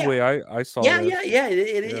 That's the yeah, way I saw yeah, that. yeah, yeah.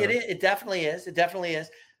 Yeah. It definitely is. It definitely is.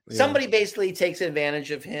 Yeah. Somebody basically takes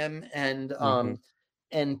advantage of him Mm-hmm.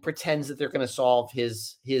 and pretends that they're going to solve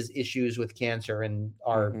his issues with cancer and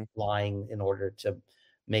are Mm-hmm. lying in order to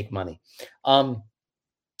make money.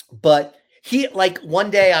 But he like one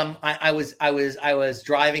day I was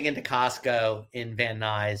driving into Costco in Van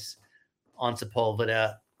Nuys on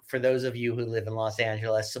Sepulveda. For those of you who live in Los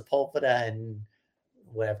Angeles, Sepulveda and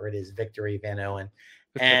whatever it is, Victory, Van Owen,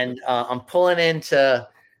 and I'm pulling into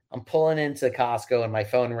Costco and my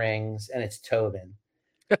phone rings and it's Tobin.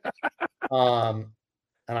 And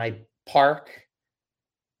I park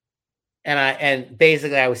and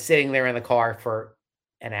basically I was sitting there in the car for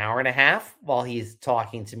an hour and a half while he's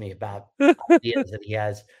talking to me about ideas that he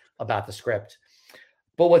has about the script.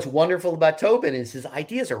 But what's wonderful about Tobin is his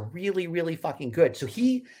ideas are really, really fucking good. So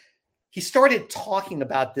he started talking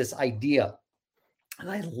about this idea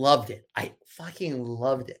and I loved it. I fucking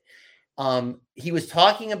loved it. He was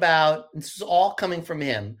talking about, this is all coming from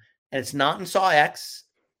him, and it's not in Saw X.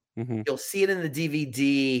 Mm-hmm. You'll see it in the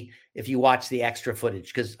DVD if you watch the extra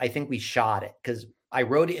footage, because I think we shot it, because I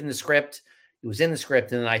wrote it in the script. It was in the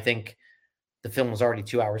script, and then I think the film was already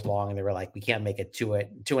 2 hours long, and they were like, we can't make a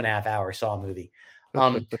 2.5 hour Saw movie.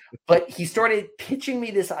 But he started pitching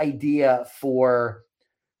me this idea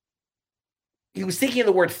he was thinking of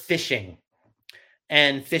the word phishing.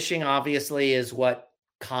 And phishing obviously is what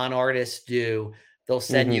con artists do. They'll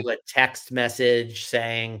send you a text message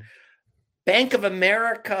saying, Bank of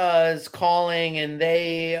America is calling and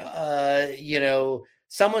they,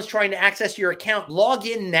 someone's trying to access your account. Log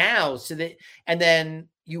in now and then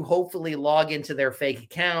you hopefully log into their fake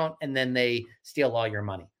account and then they steal all your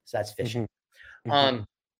money. So that's phishing. Mm-hmm.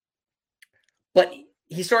 But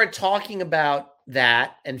he started talking about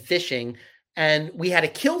that and phishing, and we had a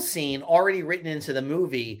kill scene already written into the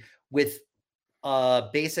movie with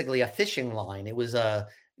basically a fishing line. It was a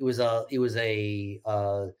jiggly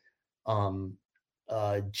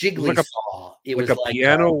saw. It was like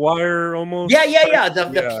piano wire almost. Yeah.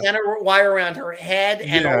 The piano wire around her head,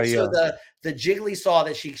 and also the jiggly saw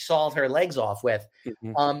that she sawed her legs off with.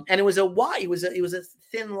 And it was a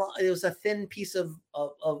thin piece of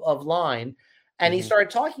line. And he started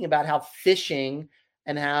talking about how fishing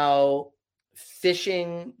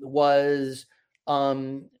was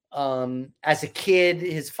as a kid,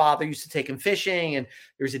 his father used to take him fishing, and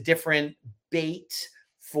there's a different bait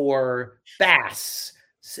for bass.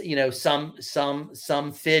 So,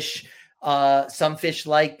 some fish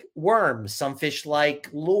like worms, some fish like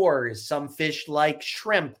lures, some fish like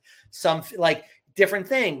shrimp, some like different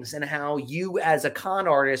things, and how you as a con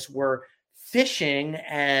artist were fishing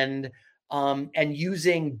and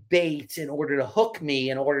using bait in order to hook me,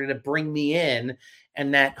 in order to bring me in,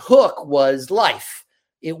 and that hook was life.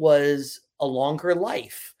 It was a longer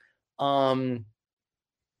life, and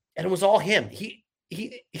it was all him.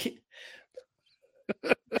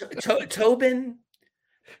 Tobin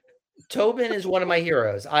is one of my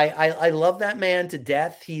heroes. I love that man to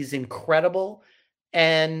death. He's incredible,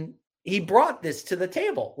 and he brought this to the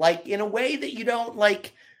table, like in a way that you don't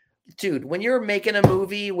like. Dude, when you're making a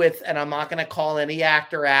movie and I'm not going to call any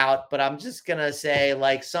actor out, but I'm just going to say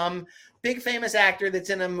like some big famous actor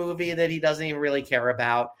that's in a movie that he doesn't even really care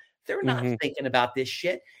about, they're not thinking about this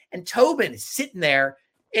shit. And Tobin is sitting there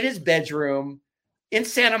in his bedroom in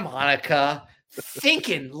Santa Monica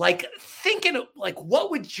thinking like,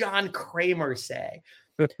 what would John Kramer say?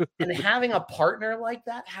 And having a partner like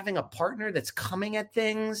that, having a partner that's coming at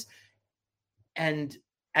things and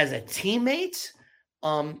as a teammate,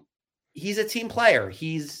 he's a team player.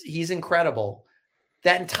 He's incredible.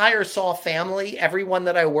 That entire Saw family, everyone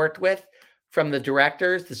that I worked with, from the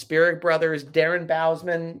directors, the Spirit brothers, Darren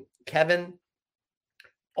Bousman, Kevin,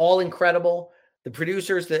 all incredible. The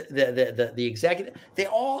producers, the executive, they're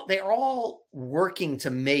all working to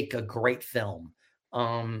make a great film.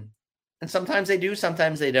 And sometimes they do,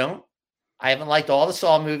 sometimes they don't. I haven't liked all the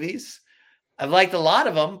Saw movies. I've liked a lot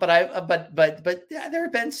of them, but there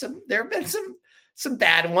have been some some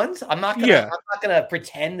bad ones. I'm not Yeah. gonna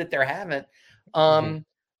pretend that there haven't.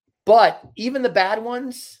 But even the bad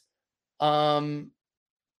ones,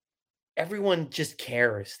 everyone just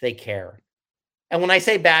cares. They care. And when I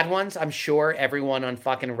say bad ones, I'm sure everyone on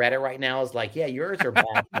fucking Reddit right now is like, yeah, yours are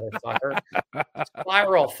bad, motherfucker.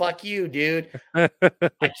 Spiral, fuck you, dude. I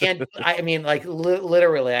can't, I mean, like,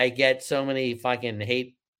 literally, I get so many fucking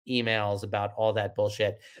hate emails about all that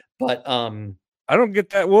bullshit. But, I don't get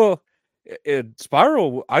that. Well,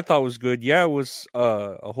 Spiral, I thought was good. Yeah, it was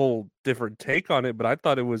a whole different take on it, but I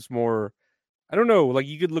thought it was more. I don't know. Like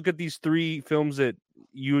you could look at these 3 films that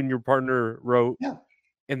you and your partner wrote, yeah,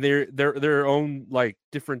 and they're their own like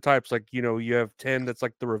different types. Like you have 10 that's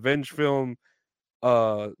like the revenge film.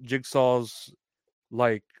 Jigsaw's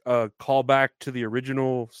like callback to the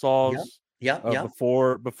original yeah, Saws. yeah, yeah,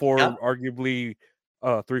 Before yeah, arguably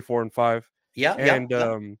 3, 4, and 5, yeah, yeah, and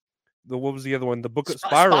yeah. the what was the other one? The Book of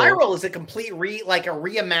Spiral. Spiral is a complete like a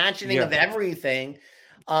reimagining of Yeah, everything.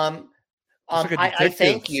 Um, it's like a I detective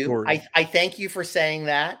thank you. story. I thank you for saying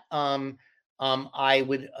that. I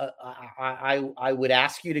would I would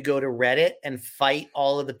ask you to go to Reddit and fight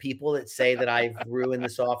all of the people that say that I've ruined the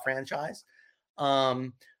Saw franchise.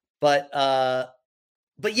 Um, but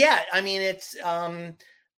yeah, I mean it's um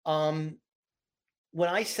when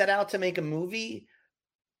I set out to make a movie,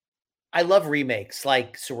 I love remakes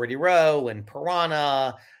like Sorority Row and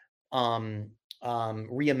Piranha, um,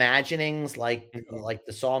 reimaginings Mhm. like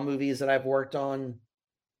the Saw movies that I've worked on.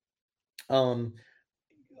 Um,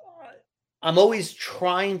 I'm always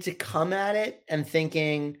trying to come at it and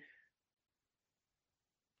thinking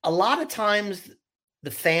a lot of times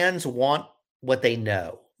the fans want what they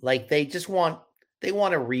know. Like they want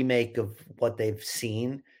a remake of what they've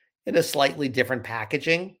seen in a slightly different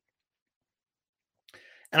packaging.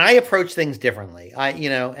 And I approach things differently.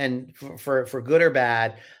 And for good or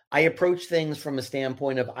bad, I approach things from a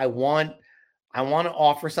standpoint of I want to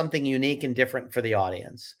offer something unique and different for the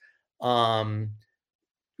audience. Um,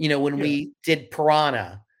 when Yeah, we did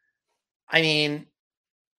Piranha, I mean,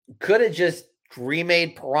 could have just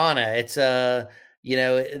remade Piranha. It's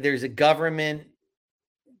there's a government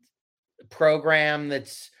program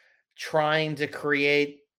that's trying to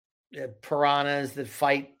create piranhas that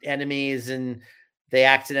fight enemies and they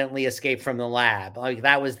accidentally escape from the lab. Like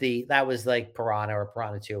that was like Piranha or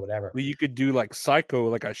Piranha 2 or whatever. well, you could do like Psycho,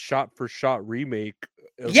 like a shot for shot remake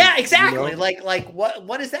of it. Yeah, exactly. Like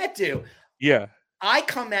what does that do? Yeah, I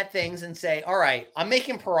come at things and say, all right, I'm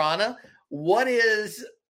making Piranha. What's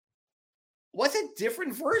a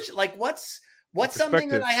different version? Like the what's something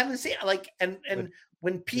that perspective. I haven't seen? Like The, and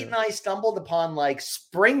when Pete yeah, and I stumbled upon like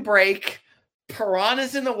Spring Break,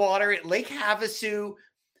 piranhas in the water at Lake Havasu.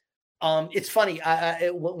 It's funny.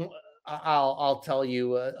 I'll tell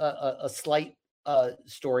you a slight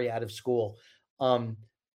story out of school. Um,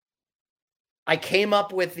 I came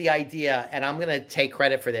up with the idea, and I'm gonna take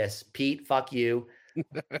credit for this. Pete, fuck you.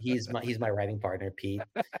 He's my writing partner, Pete.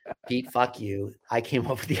 Pete, fuck you. I came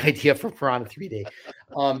up with the idea for Piranha 3D.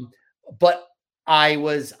 But I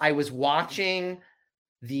was watching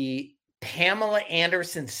the Pamela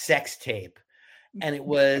Anderson sex tape, and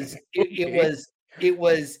okay.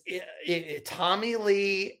 Tommy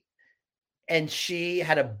Lee and she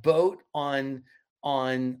had a boat on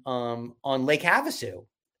Lake Havasu.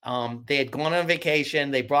 They had gone on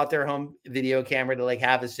vacation. They brought their home video camera to Lake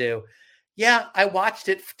Havasu. Yeah, I watched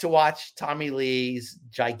it to watch Tommy Lee's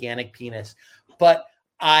gigantic penis, but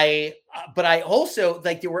I also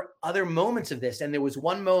like there were other moments of this, and there was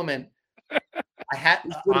one moment I had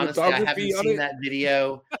honestly I haven't Cinematography on seen it. that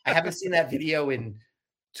video. I haven't seen that video in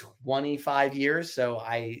 25 years, so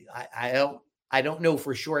I don't know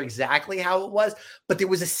for sure exactly how it was, but there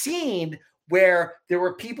was a scene where there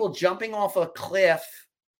were people jumping off a cliff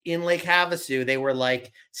in Lake Havasu. They were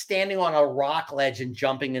like standing on a rock ledge and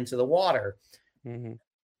jumping into the water. Hmm.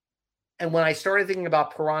 And when I started thinking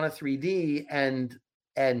about Piranha 3D and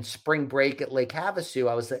Spring Break at Lake Havasu,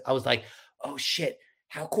 I was like, oh shit,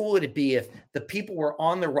 how cool would it be if the people were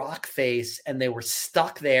on the rock face and they were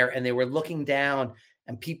stuck there and they were looking down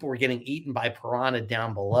and people were getting eaten by piranha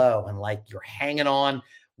down below, and like you're hanging on,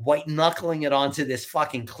 white knuckling it onto this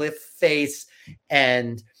fucking cliff face,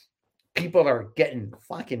 and people are getting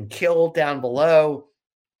fucking killed down below.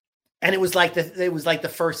 And it was like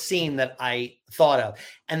the first scene that I thought of.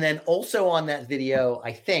 And then also on that video,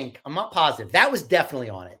 I think, I'm not positive, that was definitely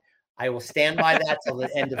on it. I will stand by that till the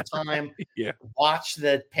end of time. Yeah. Watch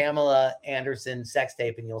the Pamela Anderson sex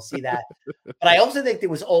tape and you'll see that. But I also think there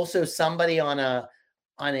was also somebody on a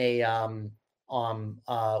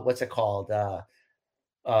what's it called?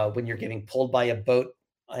 When you're getting pulled by a boat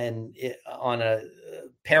on a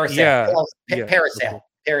parasail, Yeah. Yeah. Okay. parasail.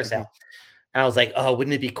 Mhm. And I was like, oh,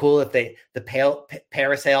 wouldn't it be cool if the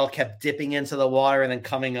parasail kept dipping into the water and then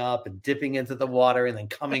coming up and dipping into the water and then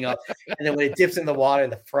coming up. And then when it dips in the water,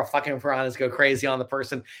 the fucking piranhas go crazy on the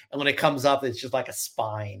person. And when it comes up, it's just like a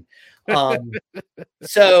spine.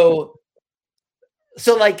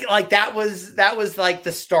 So like that was like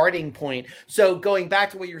the starting point. So going back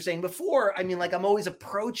to what you were saying before, I mean, like I'm always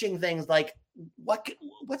approaching things like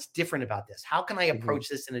what's different about this? How can I Mhm. approach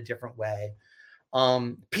this in a different way?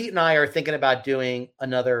 Pete and I are thinking about doing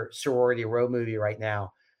another sorority row movie right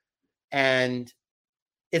now. And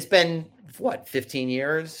it's been what, 15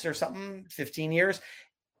 years or something, 15 years.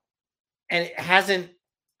 And it hasn't,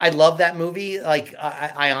 I love that movie. Like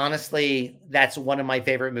I honestly, that's one of my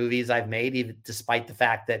favorite movies I've made, even despite the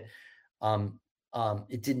fact that um,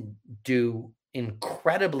 it didn't do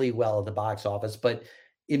incredibly well at the box office, but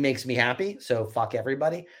it makes me happy. So fuck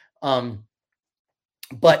everybody.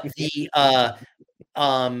 But the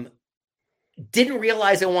um, didn't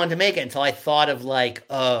realize I wanted to make it until I thought of like,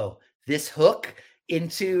 oh, this hook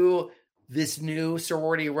into this new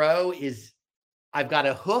sorority row is, I've got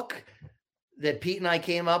a hook that Pete and I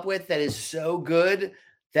came up with that is so good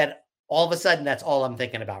that all of a sudden that's all I'm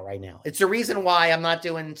thinking about right now. It's the reason why I'm not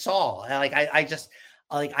doing Saw. Like I just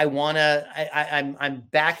like I want to. I'm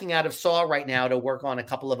backing out of Saw right now to work on a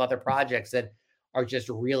couple of other projects that are just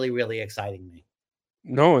really exciting me.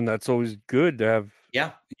 No, and that's always good to have,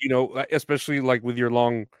 Yeah. especially like with your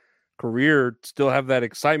long career, still have that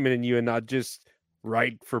excitement in you and not just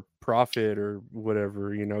write for profit or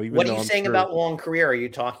whatever, even What are though you I'm saying sure about long career? Are you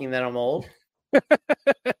talking that I'm old?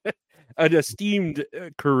 an esteemed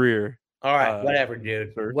career, All right, uh, whatever,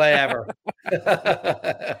 dude. sir. Whatever.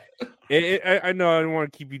 I know I don't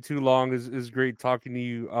want to keep you too long. Is great talking to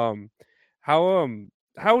you. How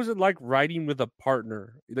how is it like writing with a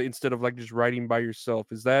partner instead of like just writing by yourself?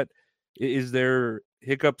 Is there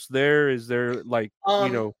hiccups there? Is there like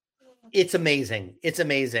um, it's amazing. It's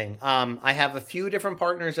amazing. I have a few different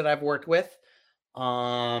partners that I've worked with.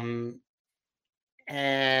 Um,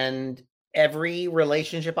 and every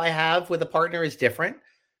relationship I have with a partner is different.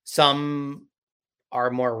 Some are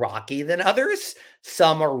more rocky than others.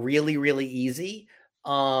 Some are really easy.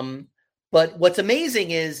 Um, but what's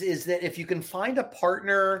amazing is that if you can find a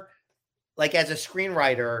partner, like as a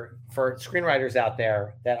screenwriter, for screenwriters out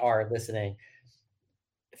there that are listening,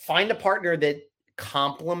 find a partner that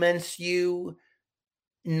complements you,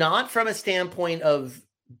 not from a standpoint of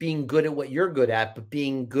being good at what you're good at, but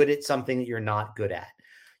being good at something that you're not good at.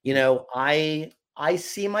 I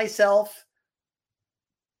see myself,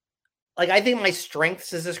 like, I think my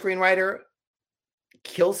strengths as a screenwriter,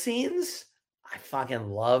 kill scenes. I fucking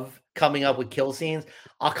love coming up with kill scenes.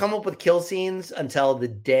 I'll come up with kill scenes until the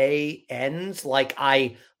day ends. Like,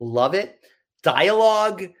 I love it.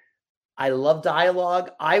 Dialogue. I love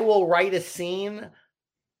dialogue. I will write a scene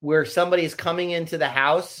where somebody's coming into the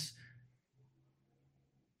house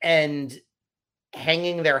and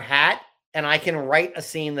hanging their hat, and I can write a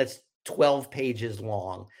scene that's 12 pages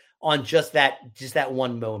long on just that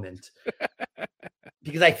one moment,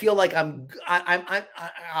 because I feel like I'll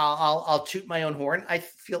toot my own horn. I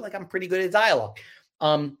feel like I'm pretty good at dialogue.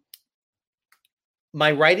 Um,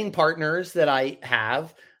 my writing partners that I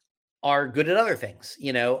have are good at other things.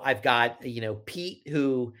 I've got, Pete,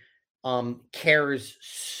 who cares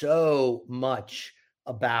so much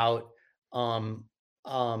about um,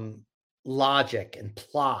 um, logic and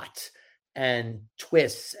plot and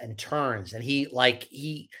twists and turns. And he's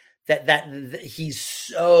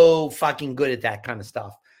so fucking good at that kind of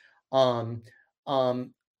stuff. Um,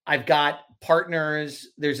 um, I've got partners.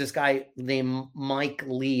 There's this guy named Mike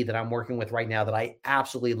Lee that I'm working with right now that I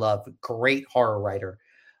absolutely love. Great horror writer.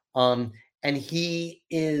 Um, and he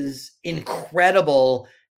is incredible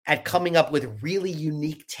at coming up with really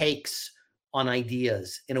unique takes on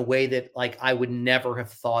ideas in a way that, like, I would never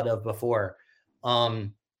have thought of before.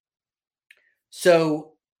 Um,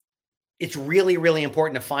 so it's really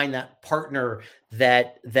important to find that partner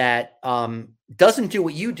that doesn't do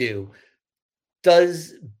what you do,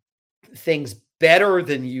 does things better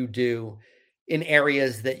than you do in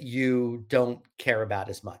areas that you don't care about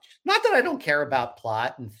as much. Not that I don't care about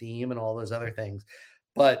plot and theme and all those other things,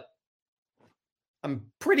 but I'm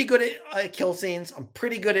pretty good at kill scenes. I'm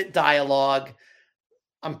pretty good at dialogue.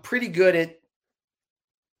 I'm pretty good at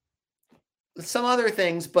some other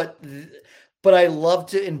things, but I love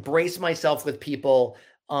to embrace myself with people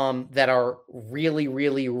that are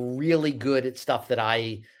really good at stuff that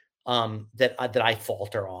I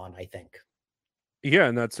falter on, I think. Yeah,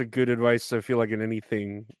 and that's a good advice. I feel like in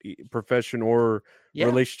anything, profession or Yeah.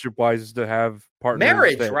 relationship wise, is to have partners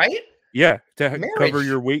Marriage, that, right? yeah, to cover Marriage.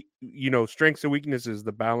 your weight, strengths and weaknesses,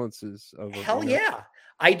 the balances of it, Hell yeah.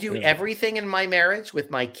 I do Yeah. everything in my marriage with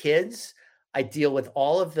my kids. I deal with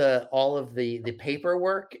all of the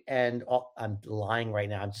paperwork and I'm lying right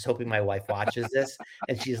now. I'm just hoping my wife watches this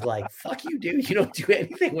and she's like, "Fuck you, dude. You don't do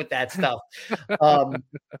anything with that stuff." Um,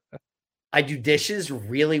 I do dishes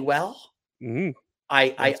really well. Mhm.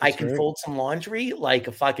 I That's can right. fold some laundry like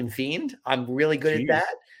a fucking fiend. I'm really good at Jeez.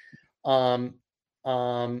 that. Um,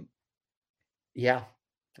 um, yeah,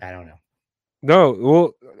 I don't know. No,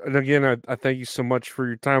 well, and again, I thank you so much for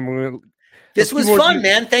your time. A This few was more fun, things.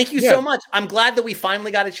 man. Thank you Yeah. so much. I'm glad that we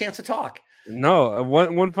finally got a chance to talk. No,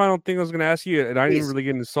 one final thing I was gonna ask you, and I didn't Please. really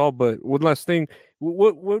get into Saul, but one last thing.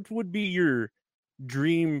 What would be your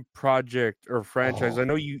dream project or franchise? Oh, I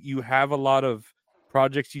know you have a lot of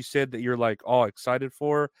projects you said that you're like all excited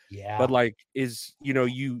for, but yeah. like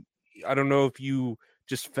you I don't know if you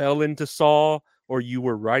just fell into Saw or you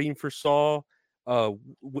were writing for Saw.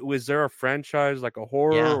 Was there a franchise like a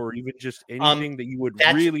horror Yeah. or even just Um, anything that you would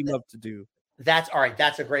that's really love to do? that's all right.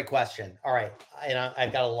 That's a great question. All right.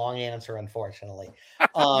 I've got a long answer, unfortunately. No,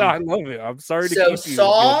 Um, I love it. I'm sorry to so keep you again.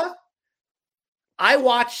 Saw, I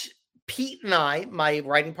watch Pete and my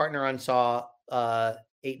writing partner on Saw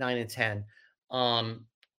 8, 9, and 10. Um,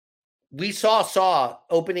 we saw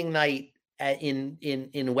opening night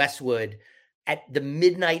in Westwood at the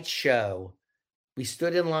midnight show. We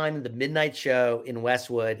stood in line at the midnight show in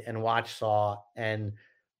Westwood and watched Saw, and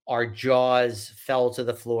our jaws fell to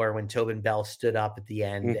the floor when Tobin Bell stood up at the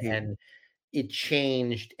end, Mhm. and it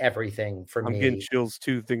changed everything for I'm getting me. chills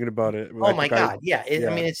too thinking about it. Oh I my think I god, yeah, I yeah.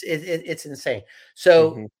 mean, it's insane.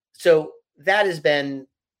 So Mhm, so that has been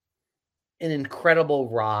an incredible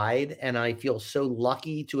ride, and I feel so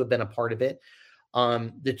lucky to have been a part of it.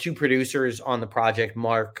 The two producers on the project,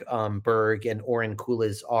 Mark Berg and Oren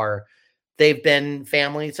Kulis, they've been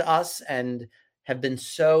family to us and have been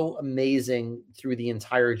so amazing through the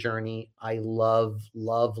entire journey. I love,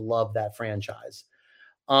 love, love that franchise.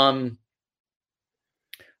 Um,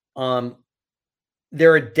 um,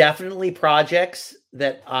 there are definitely projects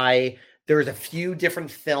that there's a few different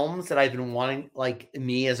films that I've been wanting, like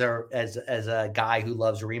me as a guy who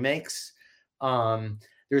loves remakes.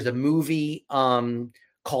 There's a movie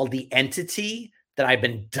called The Entity that I've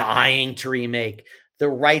been dying to remake. The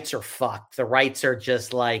rights are fucked. The rights are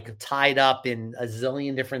just like tied up in a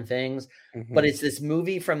zillion different things. But mhm, it's this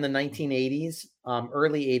movie from the 1980s,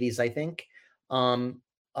 early 80s, I think. Um,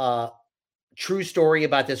 uh, True story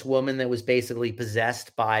about this woman that was basically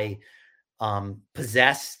possessed by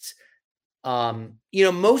possessed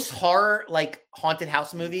most horror, like haunted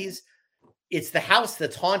house movies, it's the house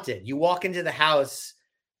that's haunted. You walk into the house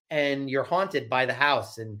and you're haunted by the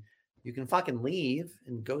house, and you can fucking leave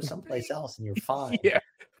and go someplace else and you're fine. yeah,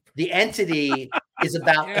 The Entity is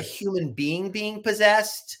about a yeah, human being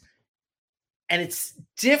possessed, and it's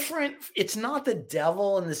different. It's not the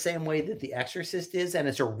devil in the same way that The Exorcist is, and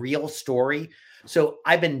it's a real story. So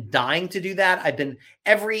I've been dying to do that. I've been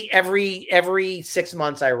every 6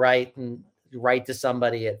 months I write to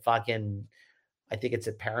somebody at fucking, I think it's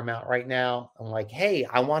at Paramount right now. I'm like, hey,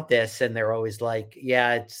 I want this, and they're always like,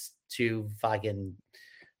 yeah, it's too fucking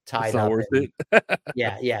it's tied not up. worth And it.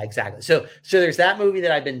 yeah, exactly. So there's that movie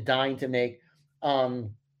that I've been dying to make.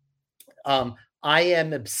 Um, um, I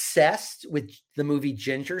am obsessed with the movie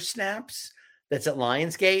Ginger Snaps that's at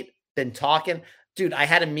Lionsgate. Been talking, dude. I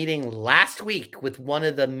had a meeting last week with one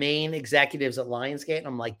of the main executives at Lionsgate, and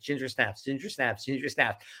I'm like, Ginger Snaps, Ginger Snaps, Ginger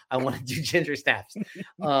Snaps. I want to do Ginger Snaps.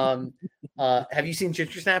 Um, have you seen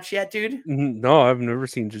Ginger Snaps yet, dude? No, I've never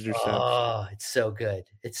seen Ginger Snaps. Oh, it's so good.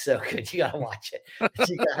 It's so good. You gotta watch it.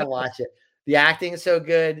 You gotta watch it. The acting is so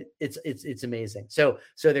good. It's amazing. So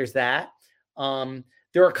there's that. Um,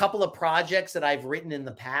 there are a couple of projects that I've written in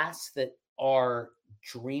the past that are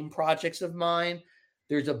dream projects of mine.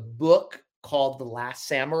 There's a book called The Last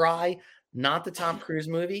Samurai, not the Tom Cruise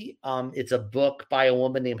movie. It's a book by a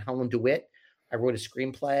woman named Helen DeWitt. I wrote a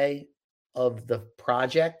screenplay of the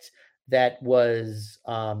project that was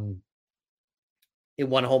it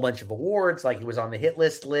won a whole bunch of awards, like it was on the hit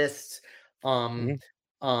lists. Um,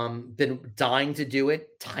 Mhm. been dying to do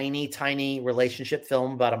it. Tiny, tiny relationship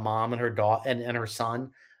film about a mom and her daughter and her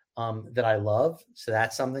son that I love. So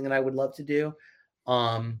that's something that I would love to do.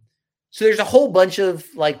 Um, so there's a whole bunch of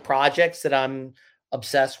like projects that I'm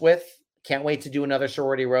obsessed with. Can't wait to do another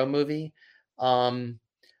Sorority Row movie. Um,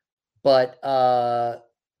 but uh,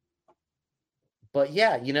 but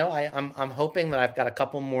yeah, I'm hoping that I've got a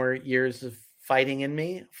couple more years of fighting in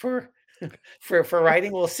me for for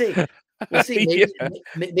writing. We'll see. We'll see. Yeah.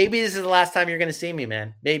 Maybe this is the last time you're going to see me,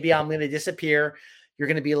 man. Maybe I'm going to disappear. you're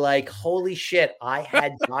going to be like, holy shit, I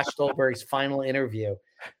had Josh Stolberg's final interview.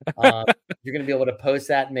 You're going to be able to post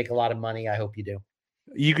that and make a lot of money. I hope you do.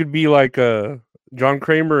 You could be like John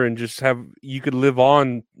Kramer and just you could live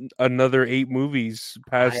on another 8 movies I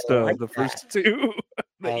past like the that. first 2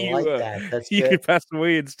 I that like that. That's you good. could pass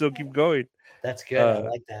away and still keep going. That's good. I Uh,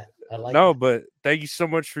 like that. I like no, that. but thank you so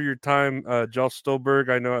much for your time, Josh Stolberg.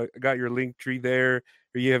 I know I got your link tree there,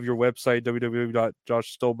 or you have your website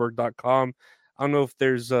www.joshstolberg.com. I don't know if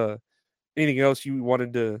there's anything else you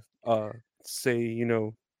wanted to say,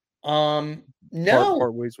 No,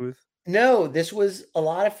 part ways with. no, this was a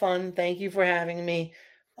lot of fun. Thank you for having me.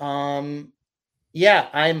 Yeah,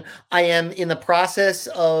 I am in the process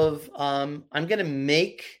of I'm gonna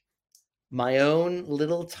make my own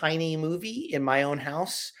little tiny movie in my own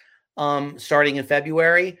house starting in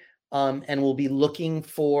February. And we'll be looking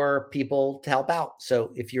for people to help out.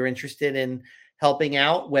 So if you're interested in helping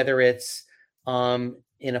out, whether it's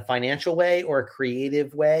in a financial way or a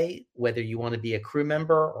creative way, whether you want to be a crew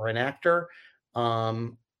member or an actor,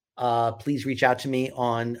 please reach out to me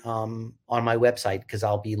on my website because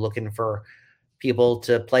I'll be looking for people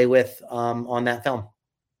to play with on that film.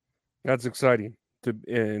 That's exciting to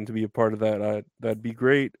be a part of that. That'd be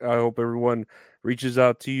great. I hope everyone reaches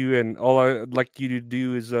out to you, and all I'd like you to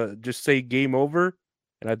do is just say "game over,"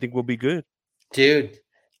 and I think we'll be good. Dude,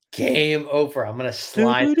 game over. I'm gonna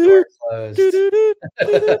slide the door closed.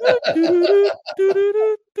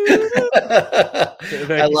 I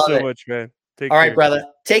Thank you love so it. much, man. Take All right, care. brother.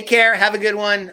 Take care. Have a good one.